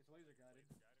 it's laser guided.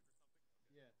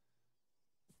 Yeah.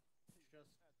 It's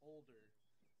just older.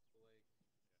 So,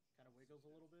 like, kind of wiggles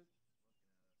a little bit.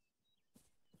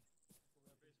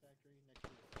 Weapons factory next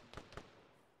to the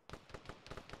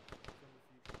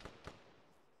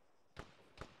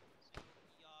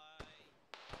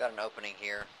Got an opening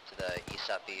here to the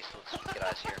east-southeast. Let's get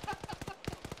eyes here.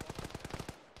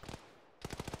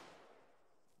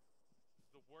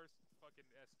 The worst fucking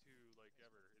S2 like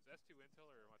ever. Is S2 intel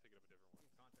or am I thinking of a different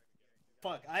one?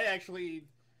 Fuck, I actually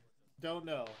don't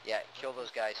know. Yeah, kill those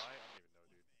guys. I don't even know,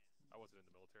 dude. I wasn't in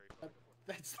the military.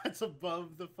 So That's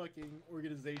above the fucking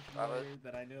organization layer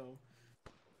that I know.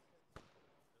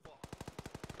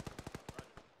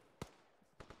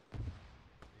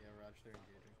 Yeah, Raj, they're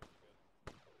engaging.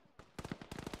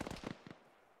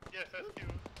 Yes, that's two.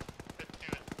 That's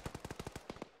two.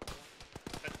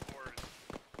 That's four.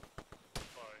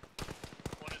 Five.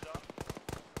 One is up.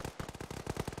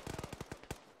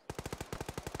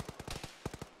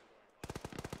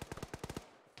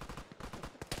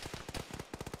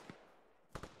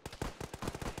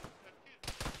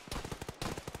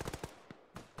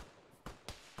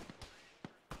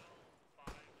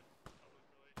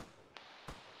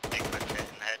 Big quick hit in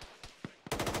the head.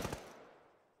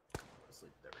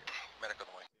 Sleep, there we go. Medical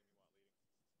the way.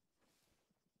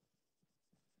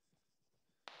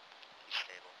 He's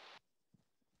stable.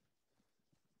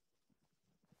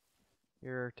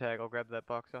 your tag. I'll grab that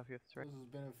box off you. That's right. This has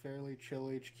been a fairly chill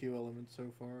HQ element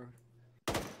so far.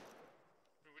 I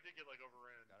mean, we did get like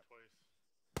overran twice.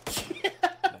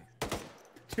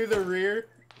 To the rear.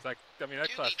 It's like, I mean, that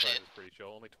class size is pretty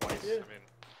chill. Only twice. Yeah. I mean,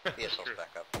 VSL's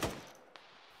back up.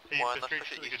 Hey, let's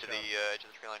push it east to the edge of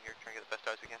the tree line here. Try and get the best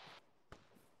odds we can.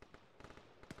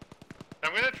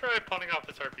 I'm gonna try punting off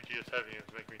this RPG as heavy.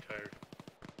 It's making me tired.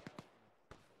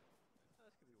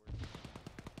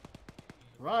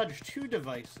 Raj, 2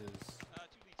 devices. 2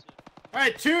 beats in.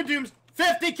 Alright, 2 dooms.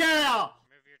 50 cal!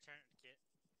 Move your turn, kit.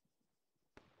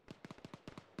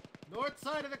 North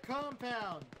side of the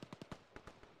compound.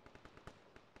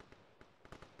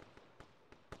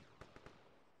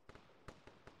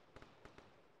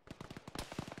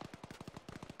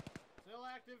 Still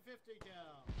active 50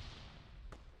 cal.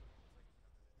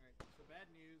 Alright, so bad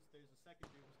news. There's a second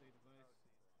doomsday device.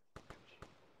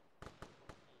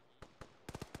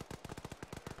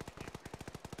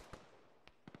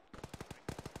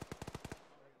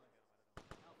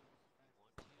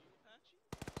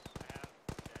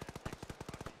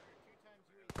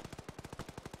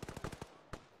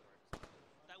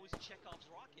 That was Chekhov's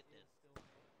rocket then.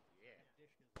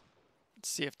 Let's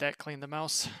see if that cleaned the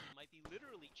mouse. It might be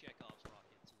literally Chekhov's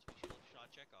rocket since we should have shot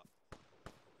Chekhov.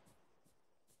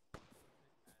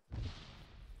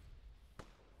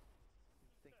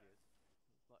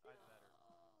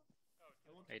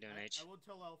 How you doing, H? I won't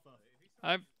tell Alpha.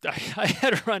 I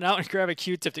had to run out and grab a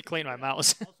Q-tip to clean my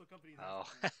mouse. Also, companies. Oh.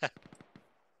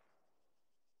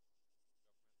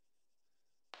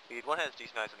 Lead 1 has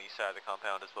decent eyes on the east side of the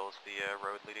compound as well as the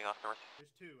road leading off north. There's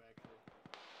 2 actually.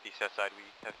 The south side we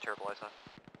have terrible eyes on.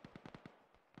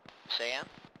 Sam?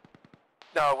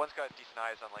 No, one's got decent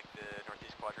eyes on like the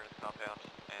northeast quadrant of the compound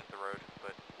and the road,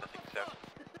 but nothing south.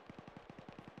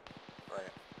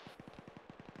 Right.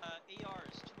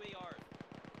 ARs, 2 AR.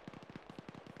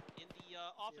 In the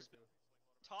office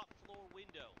top floor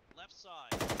window, left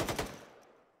side.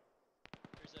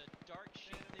 There's a dark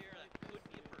shape there that could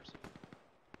be a person.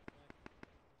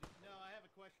 No, I have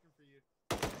a question for you.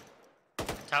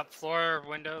 Top floor,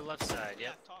 window, left side, Yeah,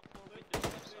 yep. top floor window,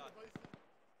 left side. Unfortunately,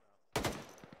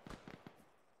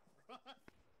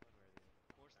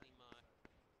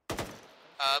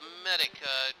 medic,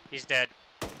 He's dead.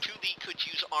 2B could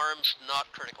use arms,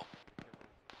 not critical.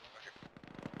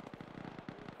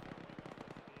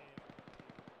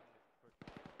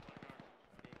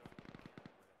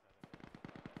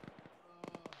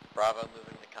 Bravo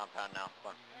moving the compound now.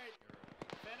 Come on.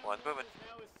 One's moving.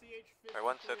 Alright,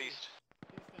 one southeast.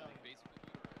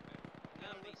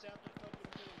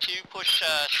 Two push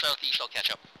southeast, I'll catch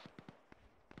up.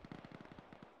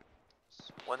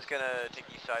 One's gonna take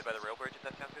east side by the rail bridge if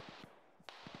that sounds good.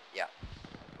 Yeah.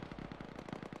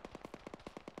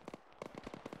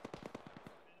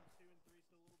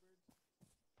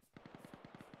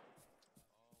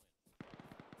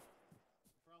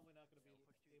 Probably not going to be able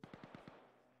to.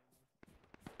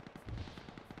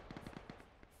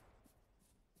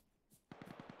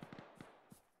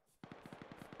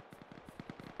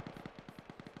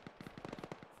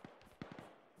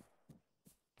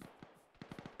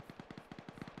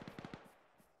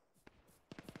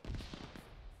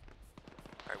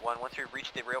 1, once we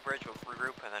reach the rail bridge, we'll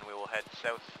regroup, and then we will head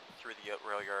south through the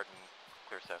rail yard and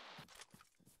clear south.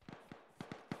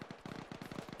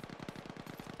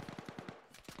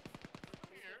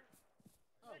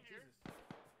 Oh, Jesus.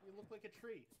 You look like a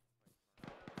tree.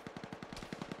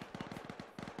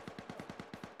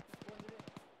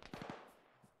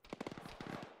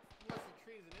 Unless the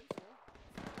tree is an insult.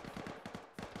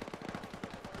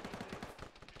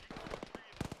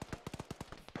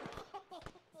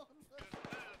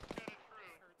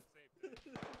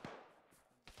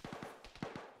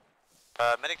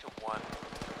 Medic to 1,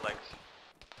 legs.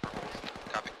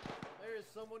 Copy. There is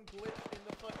someone glitched in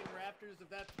the fucking rafters of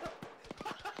that.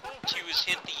 She was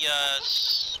hit the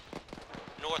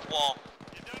north wall.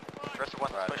 Rest of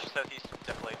 1, let's push southeast,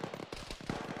 definitely.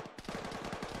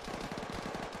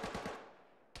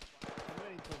 I'm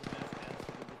waiting till the mask has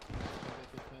to give it to me so I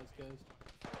get mask guys.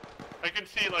 I can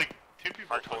see like 2 people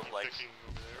March holds legs. sticking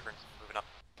over there. Moving up.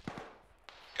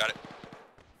 Got it.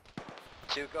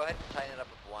 2, go ahead and tighten it up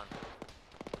with 1.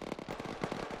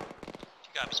 You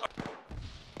got me, sorry.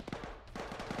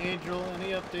 Angel,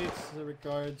 any updates in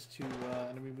regards to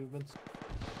enemy movements?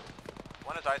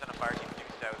 1 has eyes on a fire team due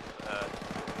south,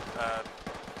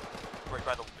 right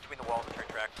by between the wall and the train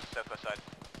tracks, southwest side.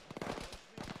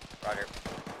 Roger.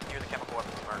 Near the chemical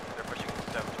weapons mark, they're pushing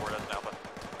south toward us in Alpha.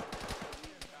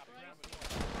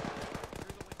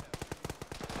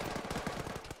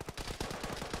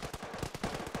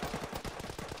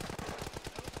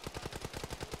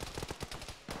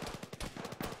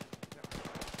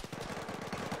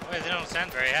 Boy, they don't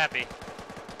sound very happy.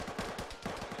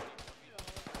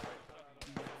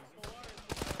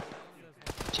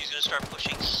 She's gonna start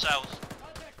pushing south.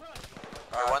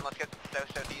 Alright, 1, let's get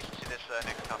southeast to this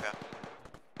next compound.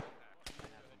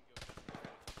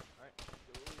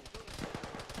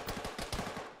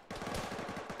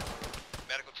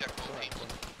 Medical check both teams.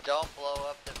 Don't blow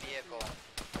up the vehicle.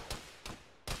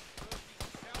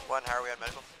 1, how are we on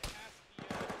medical?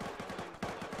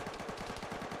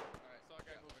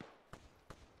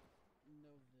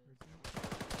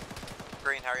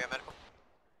 Green, how are you on medical?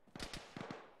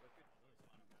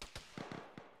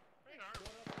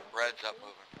 Red's up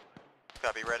moving.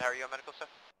 Copy, Red, how are you on medical stuff?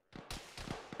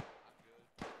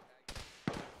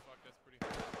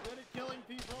 Good at killing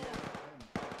people!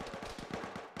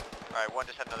 Alright, 1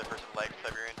 just had another person leg,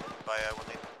 Siberian, by 1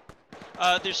 lead.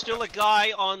 There's still a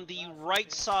guy on the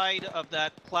right side of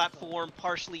that platform,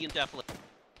 partially indefinite.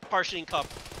 Partially in cover.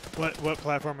 What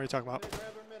platform are you talking about?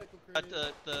 At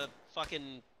the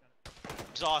fucking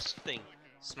exhaust thing.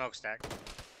 Smokestack.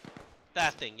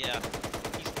 That thing, yeah.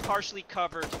 He's partially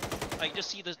covered. I can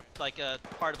just see the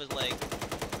part of his leg.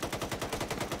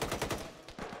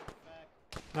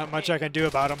 Not much I can do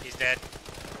about him. He's dead.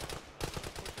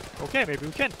 Okay, maybe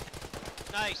we can.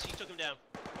 Nice, he took him down.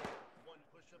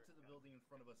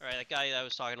 Alright, that guy I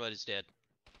was talking about is dead.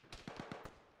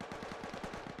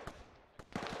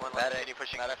 1, let's Medic, continue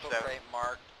pushing medical south. crate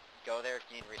marked. Go there if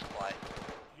you need resupply. Did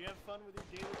you have fun with your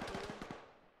daily clearing?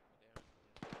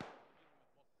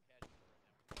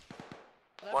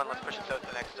 1, let's push it south to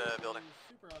the next building.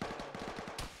 Super occupied.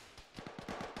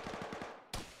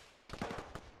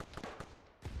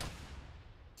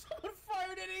 Someone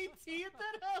fired an AT at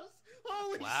that house!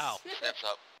 Holy Wow. shit! Steps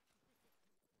up.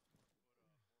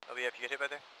 Oh yeah, if you get hit by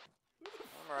there?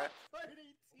 Alright. Fired AT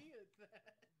at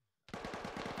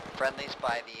that! Friendlies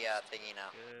by the thingy now.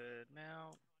 Good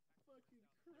now. Fucking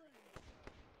Christ.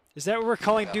 Is that what we're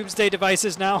calling doomsday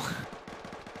devices now?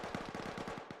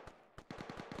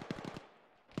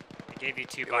 I gave you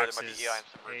 2 Beware, there might be boxes. EI and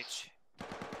some roots. H.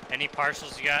 Any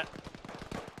parcels you got?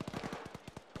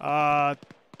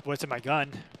 What's in my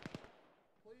gun?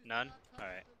 None?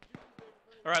 Alright.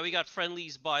 Alright, we got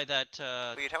friendlies by that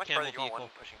Lead, how much camel farther do you want vehicle. 1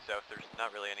 pushing south? There's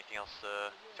not really anything else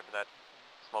except for that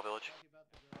small village.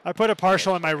 I put a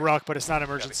partial in my ruck, but it's not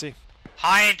emergency.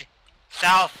 Hind!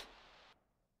 South!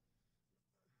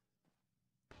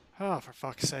 Oh, for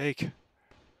fuck's sake.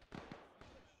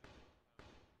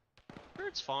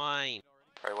 It's fine.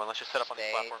 Alright, 1, let's just set up on this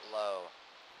Stay platform. low.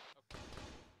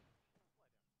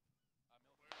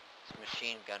 This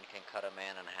machine gun can cut a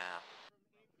man in half.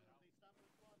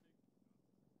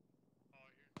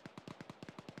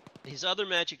 His other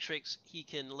magic tricks, he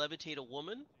can levitate a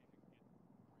woman.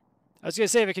 I was gonna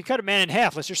say, if it can cut a man in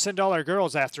half, let's just send all our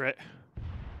girls after it.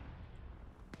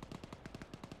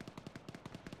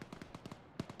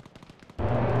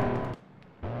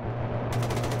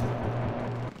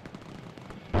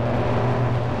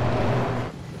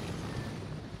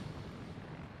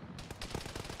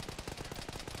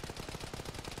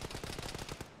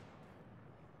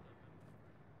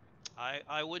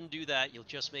 I wouldn't do that. You'll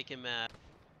just make him mad.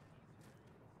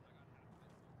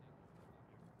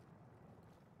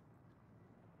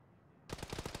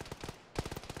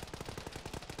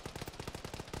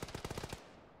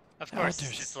 Of course,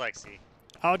 it's just Lexi.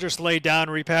 I'll just lay down,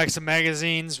 repack some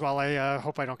magazines while I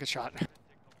hope I don't get shot.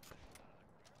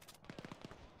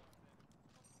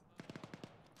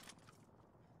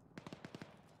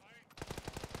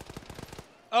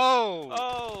 Oh!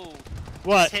 Oh!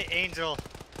 What? Just hit Angel.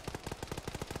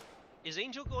 Is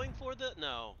Angel going for the...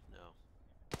 No, no.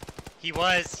 He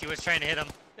was trying to hit him.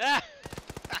 Ah!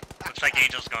 Looks like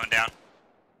Angel's going down.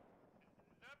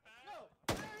 No!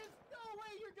 There is no way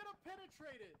you're gonna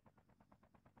penetrate it!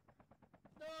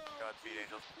 No! Godspeed, Jesus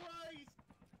Angels. Christ!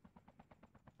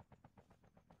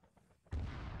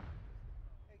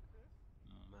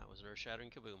 That was an earth-shattering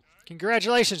kaboom.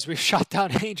 Congratulations, we've shot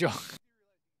down Angel.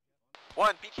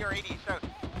 1, BTR 80 south.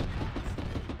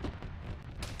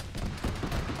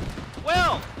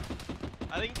 Well!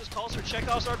 I think this calls for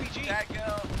Chekhov's RPG. Tag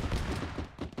go.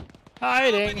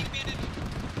 Hiding.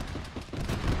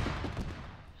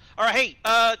 Alright, hey,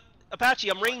 Apache,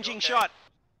 I'm ranging shot.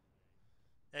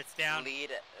 That's down.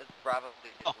 Lead, Bravo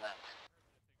lead Oh. left.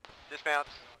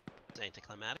 Dismounts. It's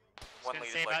anticlimactic. I was One gonna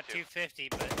lead say is about like 2. 250,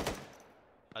 but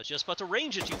I was just about to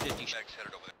range a 250 shot.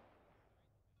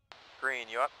 Green,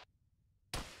 you up?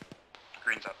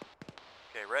 Green's up.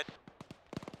 Okay, red.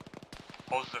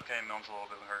 Hose is okay, Milne's a little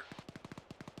bit hurt.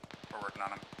 We're working on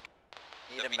him.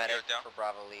 Need a medic for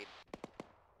Bravo lead.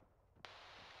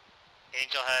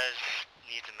 Angel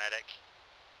needs a medic.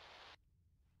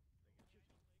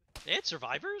 They had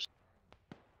survivors?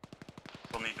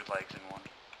 We'll need his legs in one.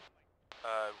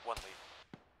 One lead.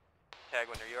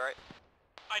 Tagwin, are you alright?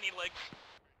 I need legs.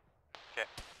 Okay.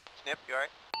 Snip, you alright?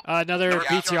 Another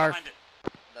BTR.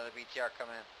 Another BTR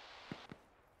coming in.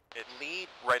 It's Lead,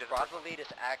 right at the Bravo lead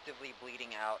is actively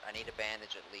bleeding out. I need a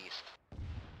bandage at least.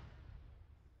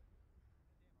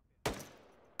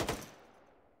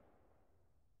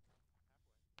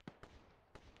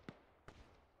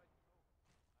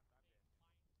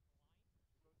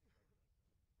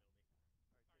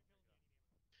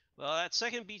 Well, that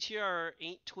second BTR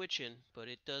ain't twitching, but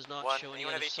it does not One, show any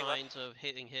anyone other have 18 left? signs of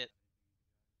hitting hit.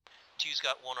 Two's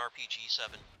got one RPG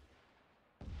 7.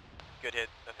 Good hit.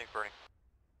 I think burning.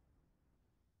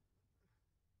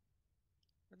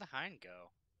 Where'd the hind go?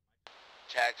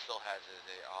 Tag still has his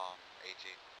AT.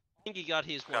 I think he got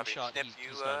his one Copy. shot. Snip, He's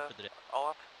you, done for the day. all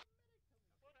up?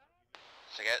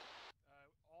 Forget.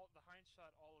 The hind shot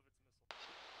all of its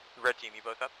missiles. Red team, you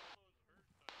both up?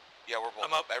 Yeah, we're both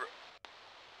I'm up.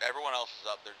 Everyone else is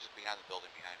up. They're just behind the building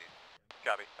behind you.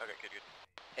 Copy. Okay, good, good.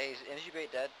 Hey, is Energy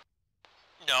Bait dead?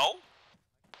 No.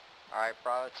 Alright,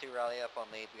 Bravo 2, rally up on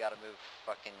lead. We gotta move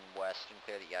fucking west and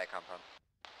clear the EI compound.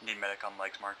 Need medic on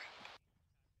legs, Mark.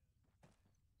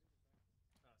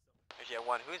 Actually, yeah,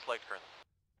 1. Who is legs currently?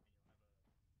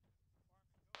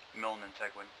 Milne and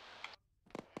Tegwin.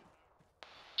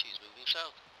 She's moving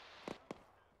south.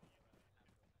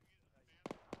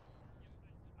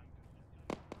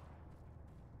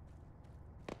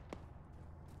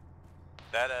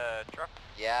 That, truck?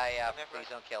 Yeah, Come there, please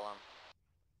don't kill him.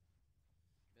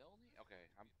 Okay,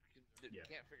 Yeah.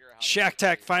 can't figure out how to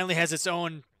ShackTac finally has its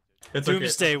own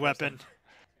doomsday weapon.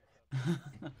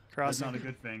 That's not a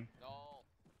good thing.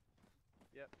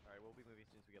 Yep. Alright, we'll be moving as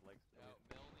soon as we get legs.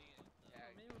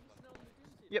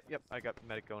 Yep. I got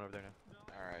medic going over there now.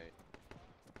 Alright.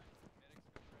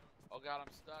 Oh god,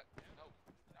 I'm stuck. No.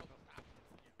 Stop.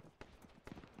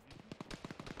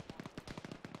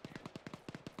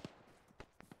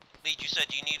 Lead, you said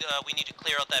you need we need to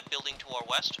clear out that building to our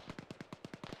west?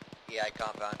 EI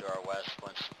compound to our west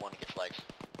once one gets legs.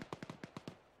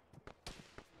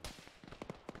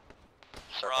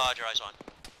 Roger, eyes on.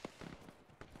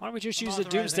 Why don't we just use the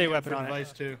doomsday weapon on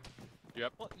it? Too.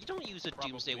 Yep. Well, you don't use a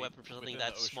doomsday weapon for something within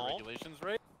that the OSHA small. regulations,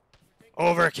 right?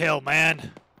 Overkill,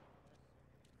 man.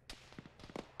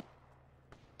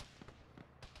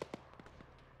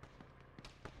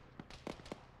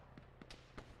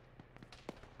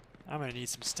 I'm gonna need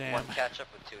some stam. One catch up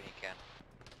with 2 and you can.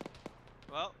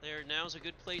 Well, now's a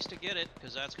good place to get it,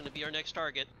 because that's going to be our next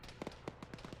target.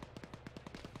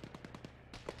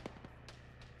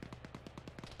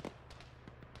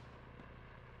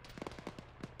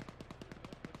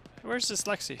 Where's this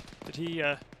Lexi? Did he,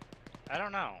 I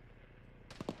don't know.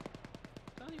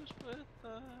 I thought he was with,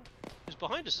 he was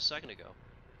behind us a second ago.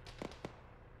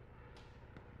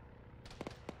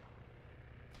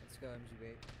 Let's go,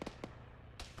 MGB.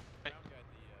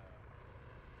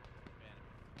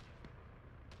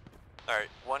 Alright,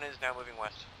 1 is now moving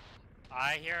west.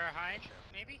 I hear a hind,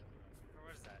 maybe? Or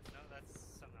what is that? No, that's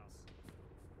something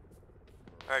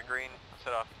else. Alright, green,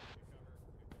 set off.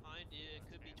 Behind it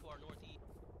could be to our northeast.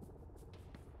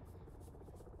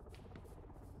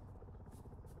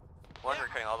 One, we're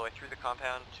cutting all the way through the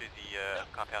compound to the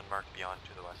compound marked beyond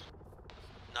to the west.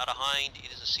 Not a hind,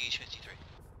 it is a CH-53.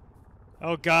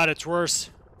 Oh god, it's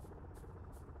worse.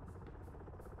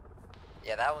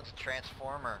 Yeah, that one's a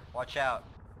transformer. Watch out.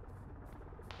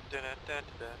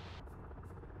 Da-da-da-da-da.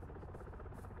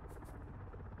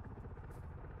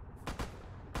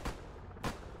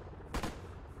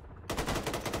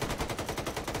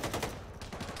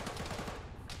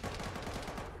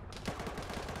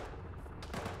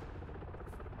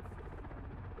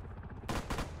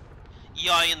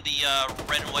 EI in the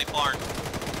red and white barn.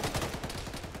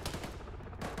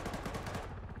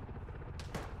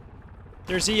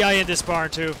 There's EI in this barn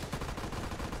too.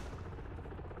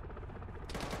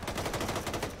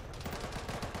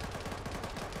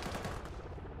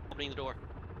 Opening the door.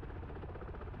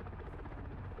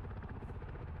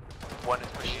 One is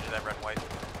pushing into that red and white.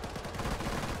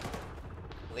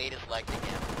 Lead is legged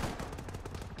again.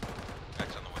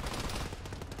 X on the way.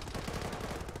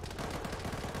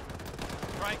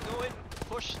 Right, go in,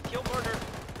 push, kill murder.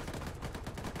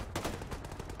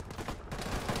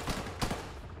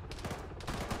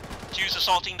 Two's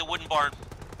assaulting the wooden barn.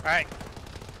 Alright.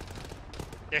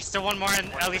 There's still one more,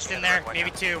 at least in there. Maybe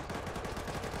two.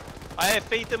 I have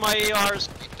faith in my ARs.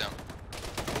 Keep down.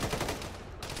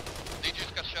 They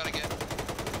just got shot again.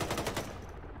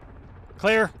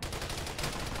 Clear.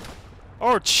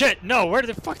 Oh shit, no, where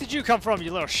the fuck did you come from,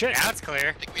 you little shit? Now it's clear.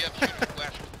 I think we have shooter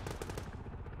flash.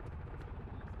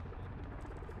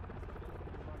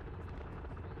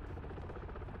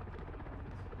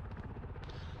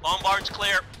 Long barn's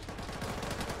clear.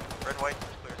 Red and white is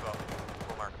clear as well.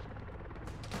 Full mark.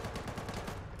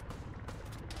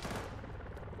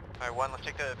 Alright, one, let's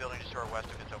take the building just to our west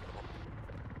if it's openable.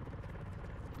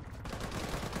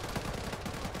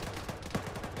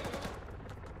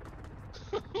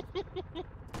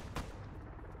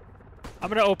 I'm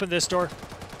gonna open this door.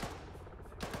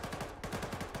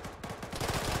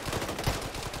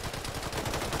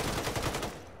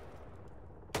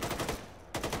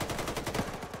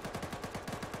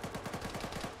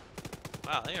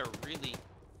 Wow, they are really...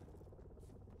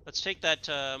 Let's take that,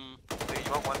 So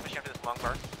you want one pushing after this long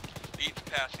bar? Lead's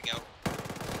passing out.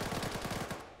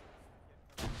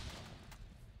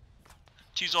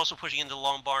 Two's also pushing into the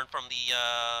long barn from the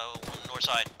north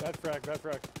side. Bad frag, bad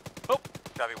frag. Oh!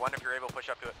 Copy, one if you're able, push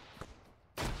up to it.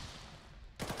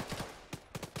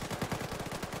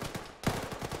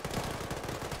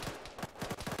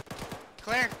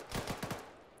 Clear.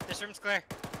 This room's clear.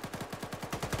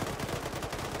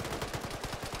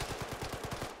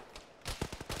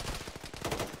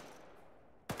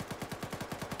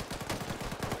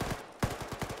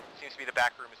 Seems to be the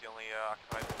back room is the only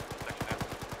occupied section now.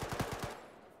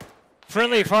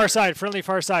 Friendly far side, friendly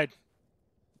far side.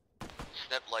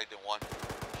 Step light in one.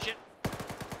 Shit.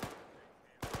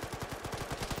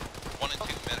 1 and 2,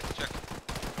 medic, check.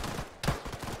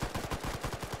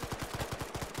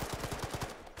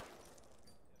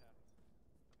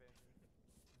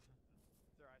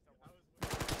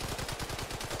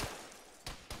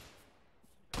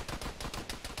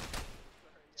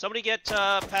 Somebody get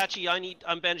Patchy,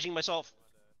 I'm bandaging myself.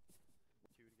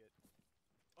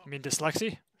 You mean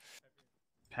dyslexia?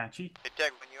 Patchy? Hey,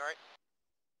 Tag, when you alright?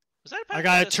 Was that a Patchy? I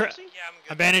got That's it. Patchy?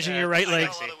 I'm bandaging your right leg.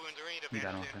 You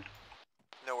got okay.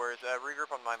 No worries,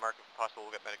 regroup on my mark if possible,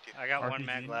 we'll get medic to you. I got one RPG?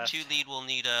 mag left. 2 lead will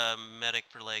need a medic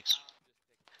for legs.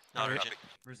 Not Alright. urgent.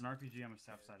 There's an RPG on the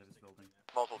south side of this building.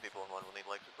 Multiple people in one will need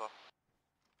legs as well.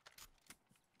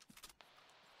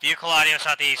 Vehicle audio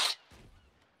southeast.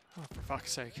 Oh, for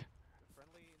fuck's sake.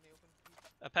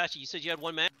 Apache, you said you had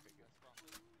 1 man?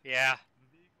 Yeah.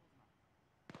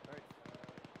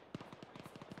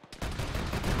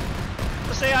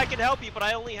 Let's say I can help you, but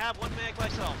I only have 1 mag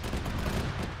myself.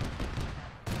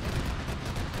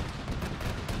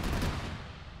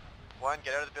 One,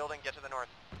 get out of the building, get to the north.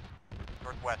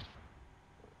 Northwest.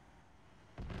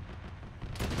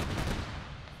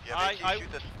 If you have AT,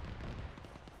 shoot this.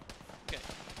 Okay.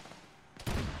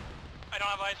 I don't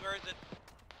have eyes, where is it?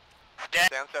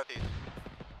 Down southeast.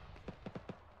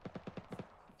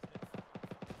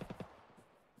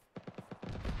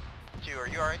 Two, are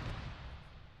you alright?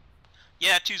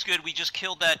 Yeah, 2's good. We just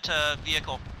killed that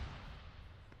vehicle.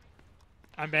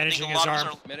 I'm I think bandaging a his lot of us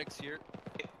arm. are- Medics here.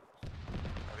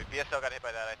 BSL got hit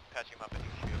by that, I patched him up, I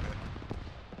think he should be okay.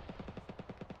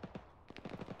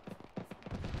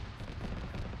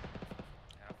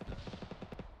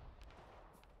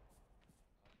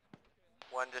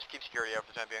 One, just keep security out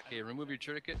for the time being. Okay, remove your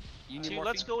tourniquet. You need 2, morphine?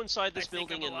 let's go inside this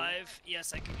building and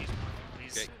Yes, I could use morphine,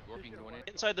 please. Okay, morphine going in.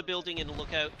 inside the building and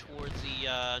look out towards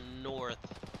the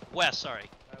northwest. Sorry.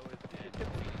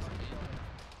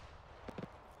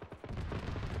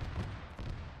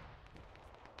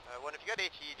 One, if you got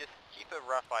HE, just keep a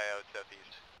rough eye out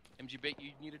southeast. MG Bait,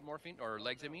 you needed morphine? Or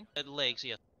legs, I mean? Legs,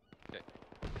 yeah. Okay.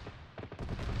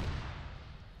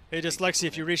 Hey, Dyslexia,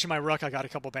 if you reach in my ruck, I got a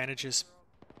couple bandages.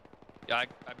 Yeah,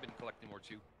 I've been collecting more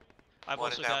too. I've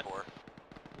One also is down got 4.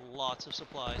 lots of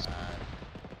supplies.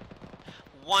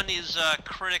 One is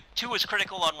two is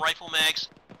critical on rifle mags.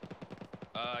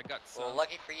 I got some. Well,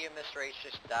 lucky for you, Mr. H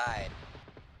just died.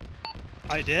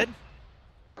 I did?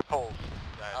 Holes.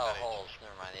 Oh, holes.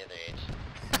 Never mind, the other H.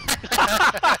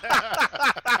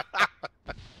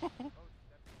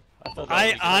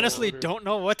 I honestly don't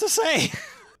know what to say.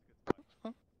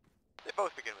 They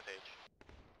both begin with H.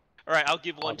 Alright, I'll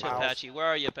give one to wow. Apache. Where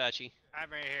are you, Apache? I'm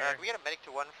right here. Can we get a medic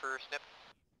to 1 for snip?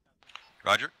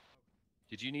 Roger.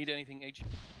 Did you need anything, H?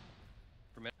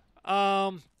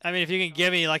 I mean, if you can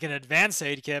give me like an advanced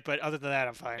aid kit, but other than that,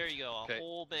 I'm fine. There you go, a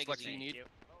whole magazine. You need?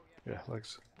 Yeah,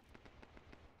 legs.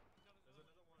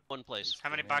 One place. How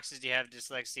many boxes do you have,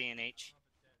 Dyslexia and H?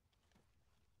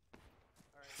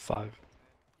 5.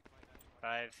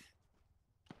 5.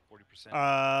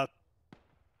 40%.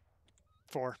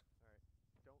 4. Alright,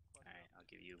 I'll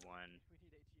give you 1.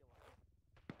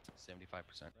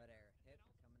 75%.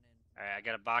 Alright, I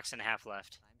got a box and a half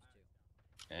left.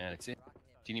 And it's in. Do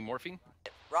you need morphine?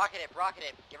 Rocket it, rocket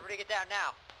it. Get ready to get down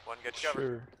now. One good cover.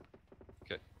 Sure.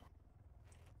 Okay.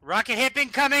 Rocket hip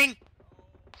incoming!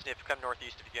 Snip, come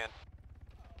northeast if you can.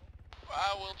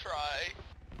 I will try.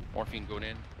 Morphine going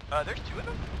in. There's 2 of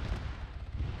them?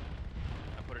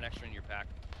 I put an extra in your pack.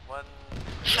 One...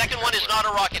 Second one is not a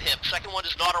rocket hip. Second one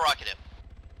is not a rocket hip.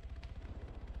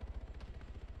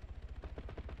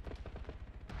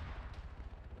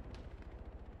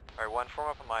 Alright, one, form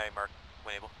up on my mark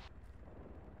when able.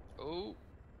 Oh.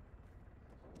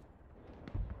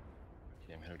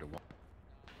 Okay, I'm headed to 1.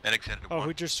 Medic's headed to Oh, 1.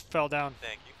 who just fell down?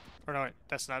 Thank you. Or no, wait,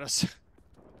 that's not us.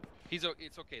 It's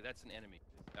okay, that's an enemy.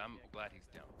 I'm glad he's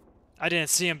down. I didn't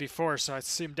see him before, so I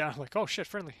see him down. Like, oh shit,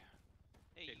 friendly.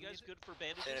 Hey, you guys good for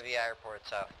bandages? Soon VI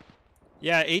reports out.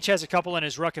 Yeah, H has a couple in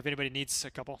his ruck if anybody needs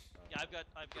a couple. Yeah, I've got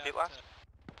Repeat last?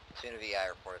 Soon VI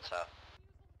reports out.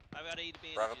 I've got 8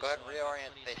 bandages. Bravo, go ahead so and I've got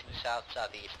reorient plenty of facing space. south,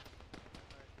 southeast.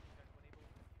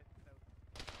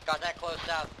 Got that close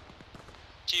south.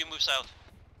 See you move south.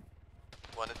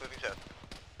 One is moving south.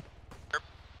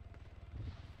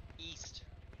 East.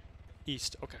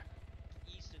 East, okay.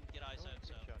 East and get eyes out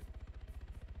south.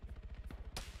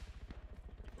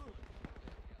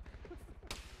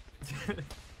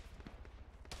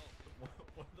 One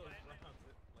of those rounds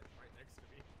like right next to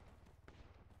me.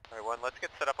 Alright, one, let's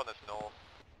get set up on this knoll.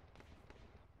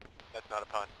 That's not a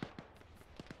pun.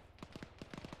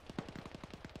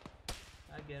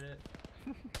 I get it.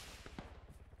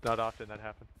 Not often that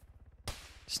happens.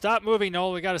 Stop moving,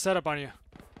 Noel. We got a setup on you.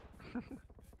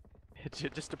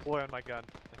 Just deploy on my gun.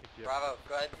 Like a Bravo,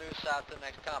 go ahead and move south to the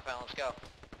next compound. Let's go.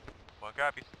 One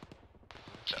copies.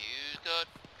 Choose good.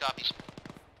 Copies.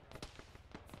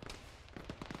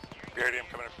 Iridium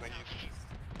coming in from the east.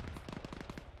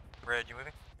 Red, you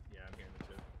moving? Yeah, I'm hearing the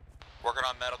 2. Working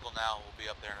on medical now. We'll be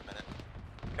up there in a minute.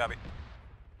 Copy.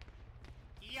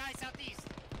 EI southeast!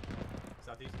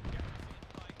 Southeast? Yeah.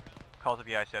 Call to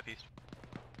VI southeast.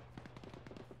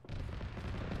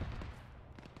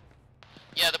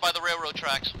 Yeah, they're by the railroad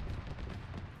tracks.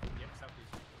 Yep,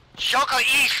 southeast. Shoka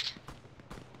east!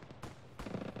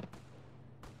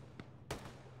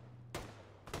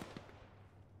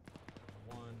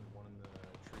 One in the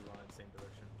tree line, same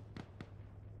direction.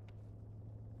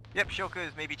 Yep, Shoka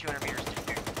is maybe 200 meters.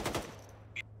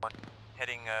 One,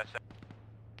 heading south.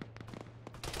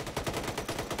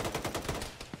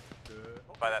 Good.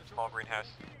 By that small greenhouse.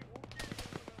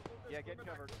 Yeah, get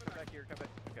covered. Come back here, come back.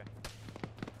 Okay.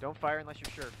 Don't fire unless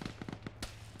you're sure.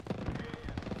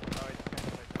 Oh, it's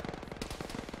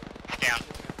Down.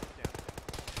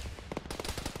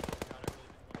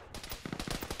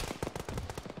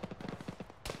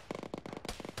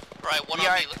 Right, one VI,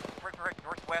 on me.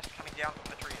 northwest coming down from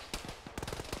the trees.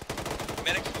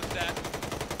 Medics with that.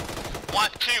 1,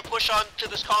 2, push on to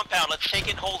this compound. Let's take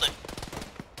it and hold it.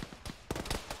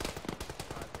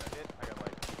 I got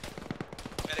light.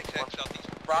 Medics head southeast.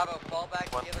 Bravo, fall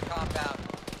back to the other compound.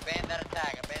 Abandon that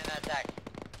attack, abandon that attack.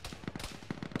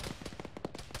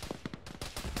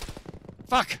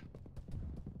 Fuck!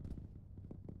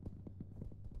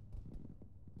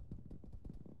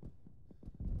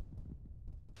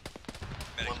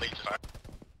 One lead fire.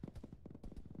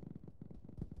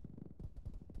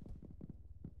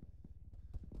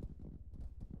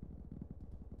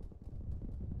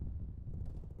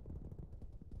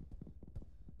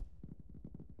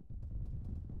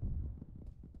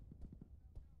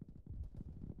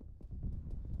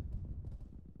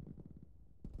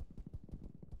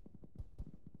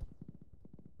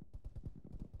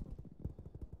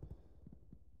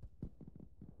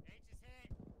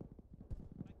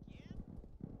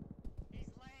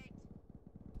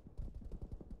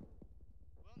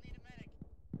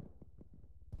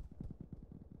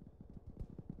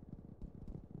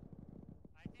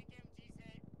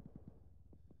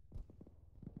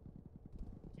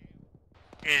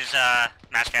 is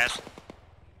mass gas.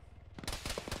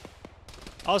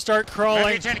 I'll start crawling.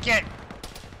 Remove your tourniquet.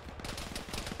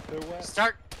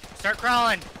 Start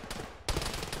crawling.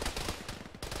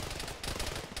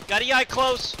 Got EI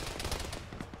close.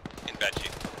 In bed,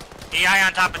 Chief. EI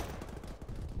on top of.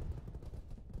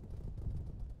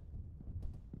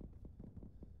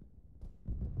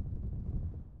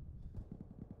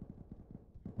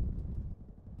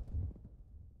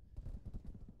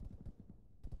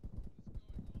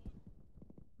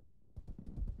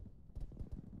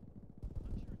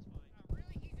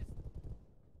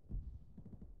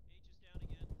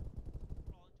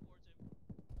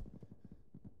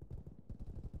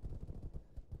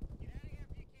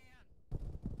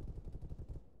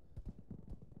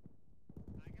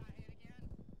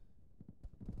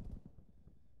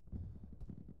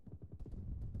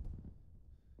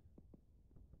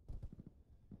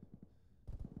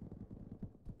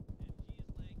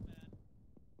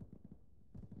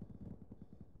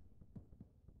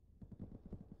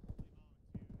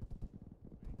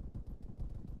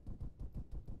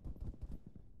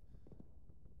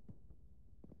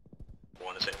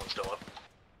 One, is anyone still up?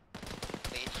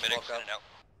 Medics in and out.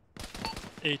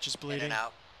 H is In bleeding. and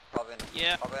out. Probably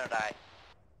gonna die.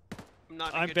 I'm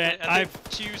not. I'm I think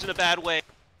Two's in a bad way.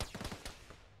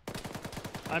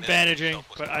 I'm bandaging,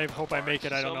 but I hope I make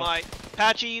it. I don't know. So my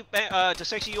Patchy, to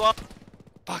 60 you up.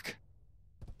 Fuck.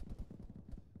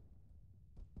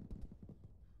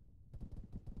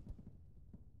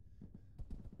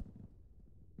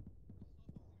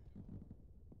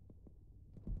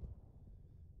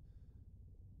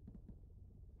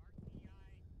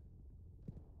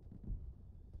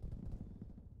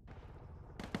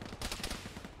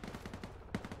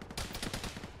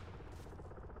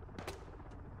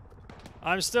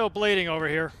 I'm still bleeding over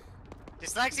here.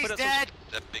 Dyslexi's dead.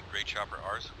 That big gray chopper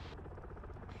ours?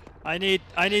 I need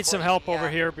some help over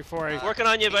here before I. Working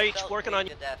on you, H. Working on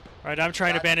you. Alright, I'm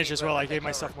trying to bandage as well. I gave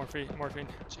myself morphine.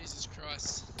 Jesus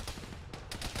Christ.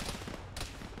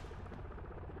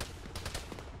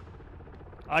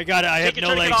 I got it. I have Take no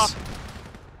your tourniquet legs. off.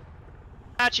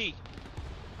 Patchy.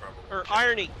 Or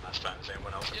Irony. Last time, is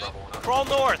anyone else in Bravo 1? Crawl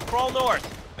north. Crawl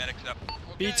north. Medics up.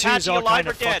 B2's Patchy, all alive kind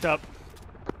or of dead? fucked up.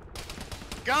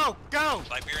 Go!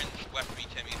 Siberian left me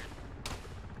 10 meters.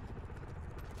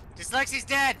 Dyslexi's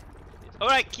dead.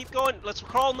 Alright, keep going. Let's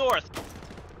crawl north.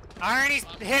 Irony's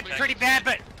hit pretty bad,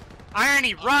 but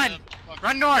Irony, run!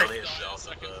 Run north! Really is south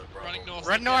of the Bravo. Running north.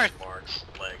 Run north! Marks,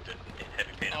 legged, and in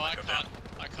heavy pain. Oh, I I might go down.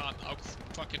 can't. I'll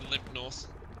fucking limp north.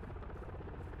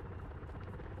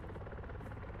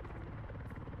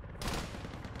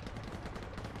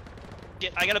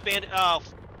 I got a bandit. Oh.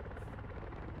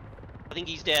 I think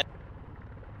he's dead.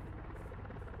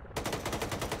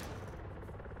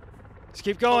 Let's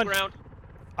keep going. Ground.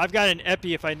 I've got an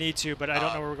epi if I need to, but I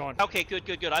don't know where we're going. Okay,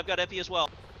 good. I've got Epi as well.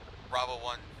 Bravo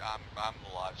 1, I'm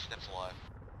alive. Snip's alive.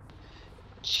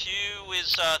 2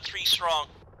 is 3 strong.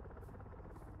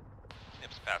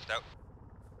 Snip's passed out.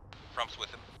 Frump's with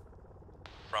him.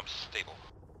 Frump's stable.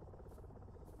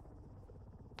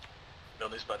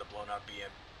 Building's by the blown out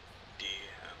BMD,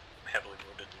 heavily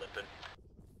wounded, limping.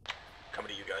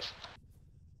 Coming to you guys.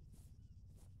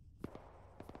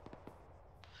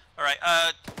 Alright,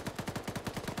 I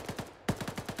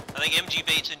think MG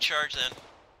Bait's in charge then.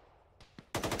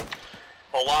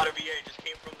 A lot of EA just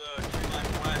came from the tree line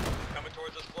west, coming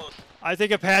towards us close. I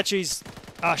think Apache's.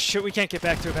 Ah, shit, we can't get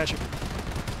back to Apache.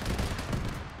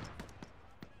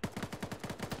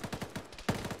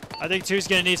 I think 2's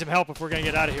gonna need some help if we're gonna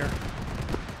get out of here.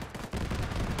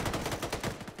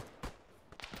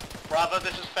 Bravo,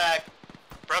 this is Pac.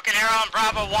 Broken arrow on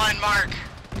Bravo 1, mark.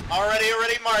 Already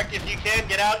marked. If you can,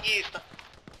 get out east.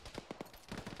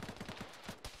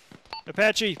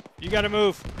 Apache, you gotta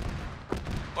move.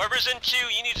 Whoever's in 2,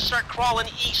 you need to start crawling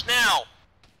east now.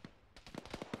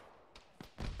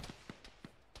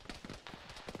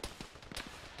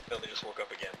 Building just woke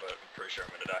up again, but I'm pretty sure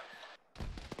I'm gonna die.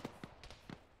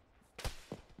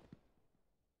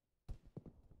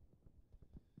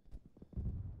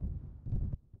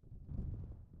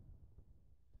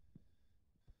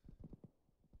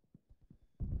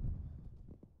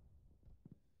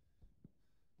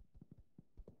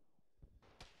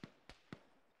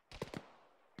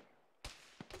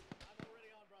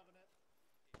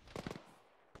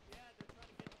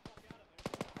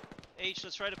 H,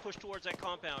 let's try to push towards that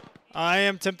compound. I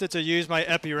am tempted to use my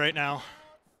epi right now.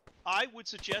 I would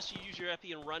suggest you use your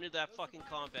Epi and run into that fucking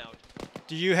compound.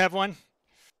 Do you have one?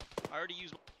 I already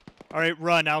used. Alright,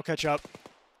 run. I'll catch up.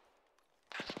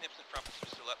 Snips and Frumps are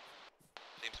still up.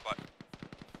 Same spot.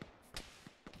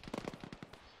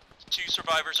 2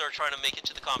 survivors are trying to make it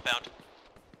to the compound.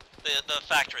 The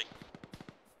factory.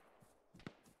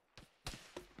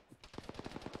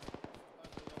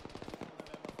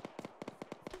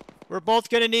 We're both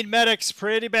gonna need medics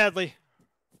pretty badly.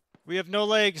 We have no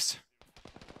legs.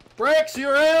 Bricks, you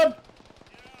around?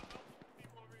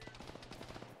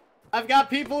 I've got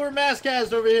people who are mass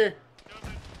cast over here.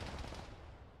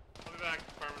 I'll be back,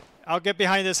 Carmen. I'll get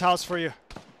behind this house for you.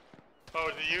 Oh,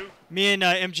 is it you? Me and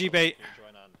MG Bait.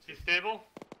 Is he stable?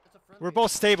 We're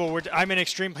both stable. I'm in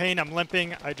extreme pain. I'm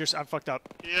limping. I'm fucked up.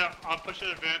 Yeah, I'm pushing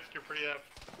advanced. You're pretty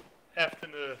F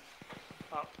in the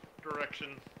up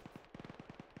direction.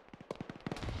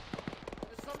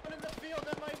 There's someone in the field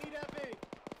that might need FA.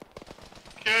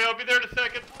 Okay, I'll be there in a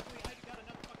second.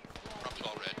 Dropped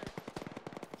all red.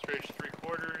 Stretch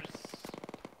 3/4.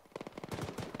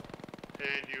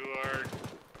 And you are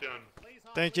done.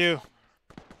 Thank you.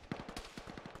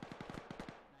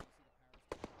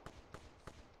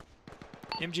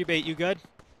 MG Bait, you good?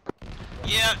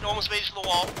 Yeah, almost made it to the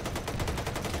wall.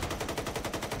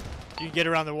 You can get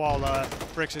around the wall.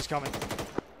 Bricks is coming.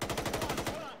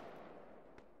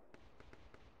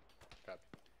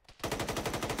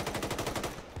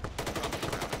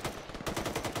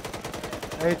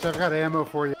 H, I've got ammo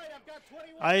for you.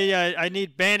 I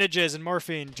need bandages and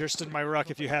morphine just in my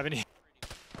ruck if you have any.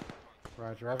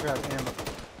 Roger, I've got ammo.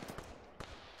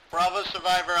 Bravo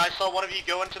survivor, I saw one of you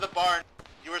go into the barn.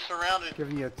 You were surrounded.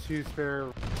 Giving you 2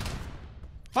 spare.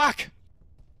 Fuck!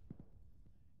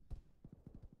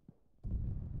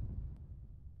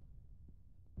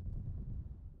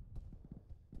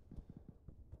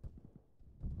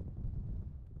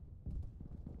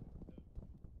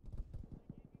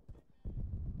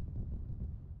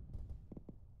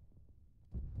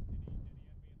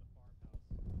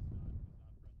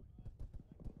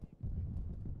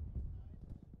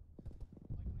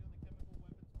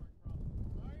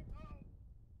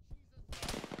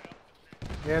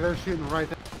 Yeah, they're shooting right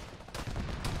there.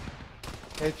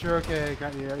 H, you're okay.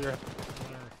 Got you. You're.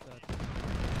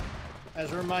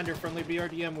 As a reminder, friendly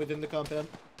BRDM within the compound.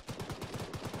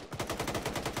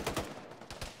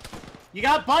 You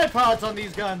got bipods on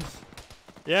these guns.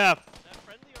 Yeah.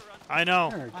 I know.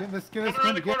 Here, get this, Coming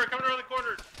around the corner, coming around the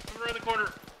corner. Coming around the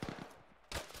corner.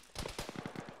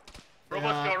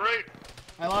 Robots go right.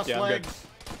 I lost legs.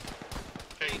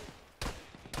 Okay.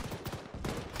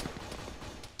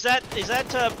 Is that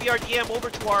BRDM over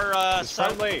to our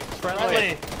south?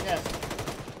 Friendly. Yes.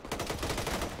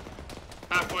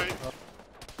 Halfway.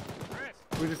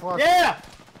 We just lost. Yeah!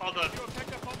 All done.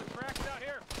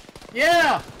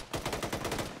 Yeah!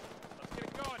 Let's get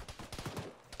it going.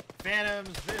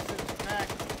 Phantoms, Visits, Pack,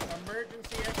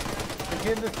 emergency exit.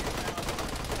 Again, this.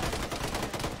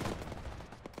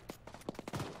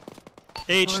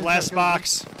 H, last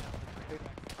box.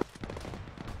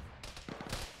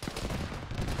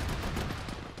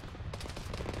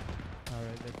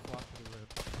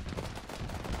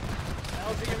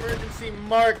 Housing emergency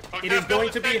marked. It is going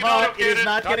to be hot. It is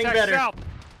not getting better. Hey,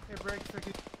 break,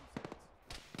 tricky.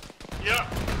 Yeah.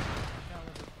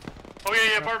 Oh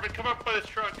yeah, Marvin, come up by this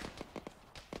truck.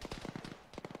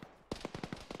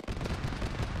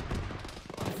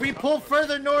 If we pull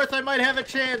further north, I might have a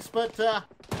chance, but I'm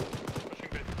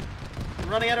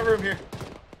running out of room here.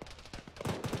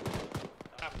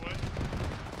 Halfway.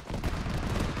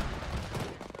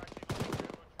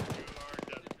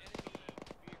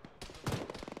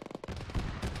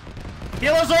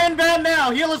 Healers are inbound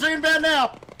now. Healers are inbound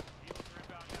now.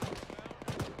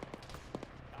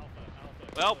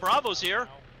 Well, Bravo's here.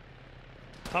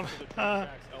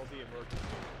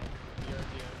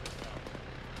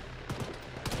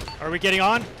 Are we getting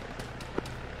on?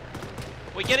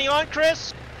 We getting on,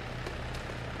 Chris?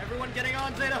 Everyone getting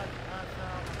on, Zeta.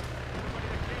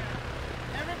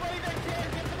 Everybody that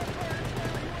can, get to the furnace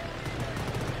now.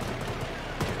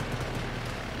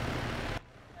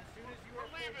 As soon as you are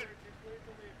leaving, you're cleared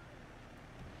to leave.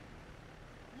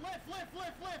 Lift.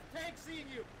 Tank seeing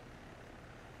you.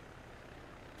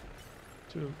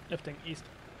 To lifting east.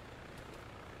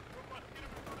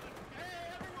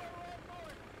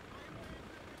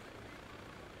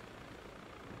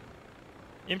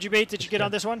 MG Bait, did you get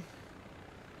on this one?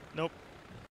 Nope.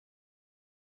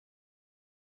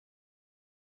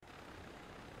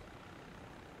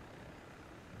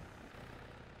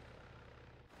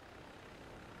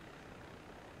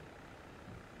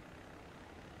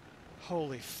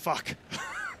 Holy fuck.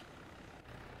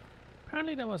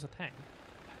 Apparently there was a tank.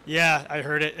 Yeah, I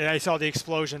heard it. I saw the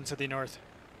explosion to the north.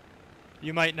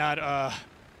 You might not,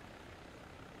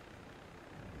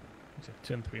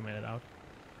 2 and 3 made it out.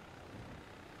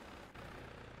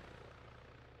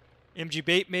 MG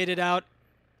Bait made it out.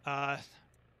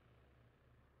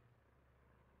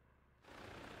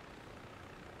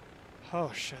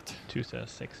 Oh shit. 2 to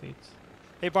 6 seats.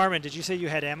 Hey Barman, did you say you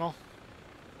had ammo?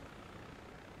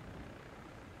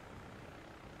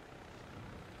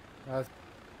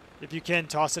 If you can,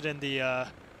 toss it in the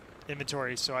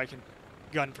inventory so I can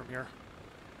gun from here.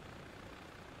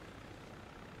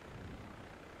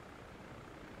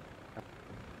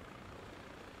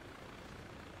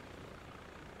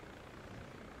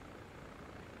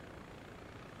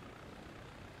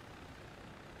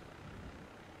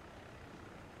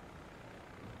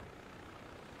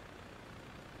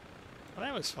 Well,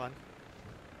 that was fun.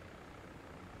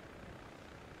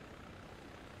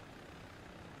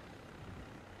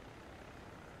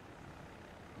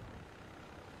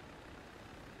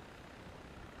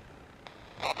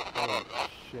 Oh,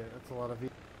 shit, that's a lot of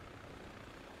heat.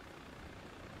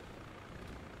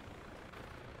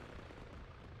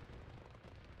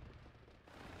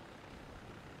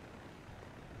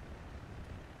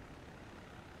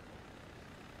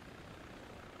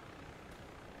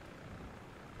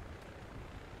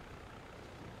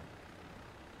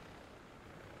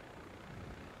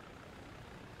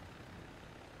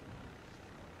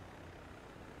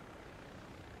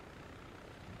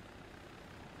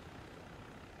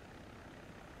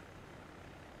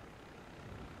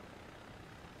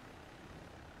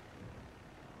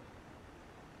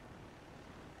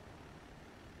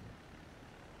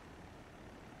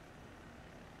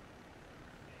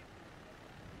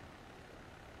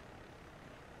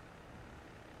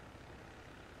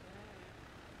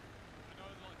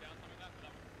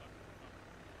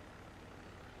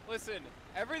 Listen,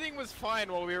 everything was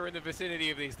fine while we were in the vicinity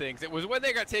of these things. It was when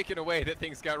they got taken away that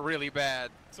things got really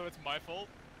bad. So it's my fault?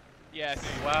 Yes.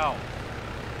 Wow.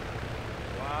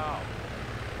 Wow.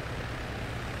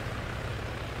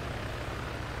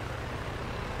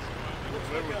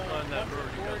 Whoever was on that bird,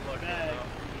 you got lucky enough.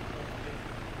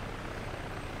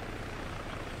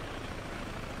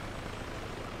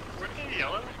 Where's he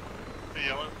yelling? Hey,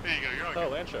 yelling? There you go, you're on. Oh,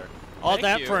 land shark. All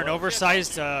that for an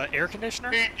oversized air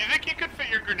conditioner? Hey, do you think you could fit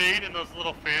your grenade in those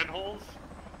little fan holes?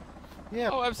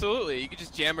 Yeah. Oh, absolutely. You could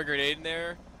just jam a grenade in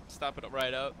there, stop it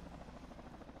right up.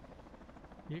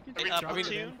 You could I mean, just I mean,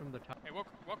 drop it in from the top. Hey, what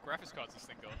graphics card's this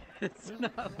thing got? It's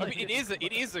not I mean,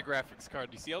 it is a graphics card.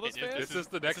 Do you see all those fans? This is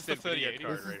the next NVIDIA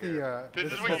card right here.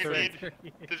 This is what you need.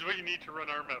 This is what you need to run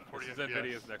Arma at 40 FPS. This is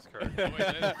NVIDIA's next card. Oh,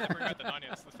 wait, never got the 90,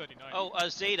 it's the 39. Oh,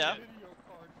 Zeta.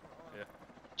 Yeah.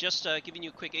 Just giving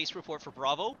you a quick ace report for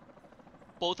Bravo.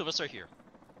 Both of us are here.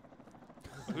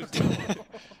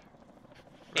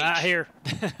 Here.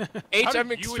 H,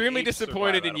 I'm extremely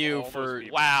disappointed in you for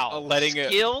letting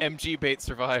MG Bait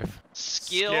survive.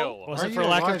 Skill. Wasn't for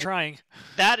lack of trying.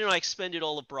 That and I expended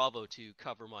all of Bravo to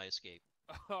cover my escape.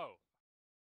 Oh.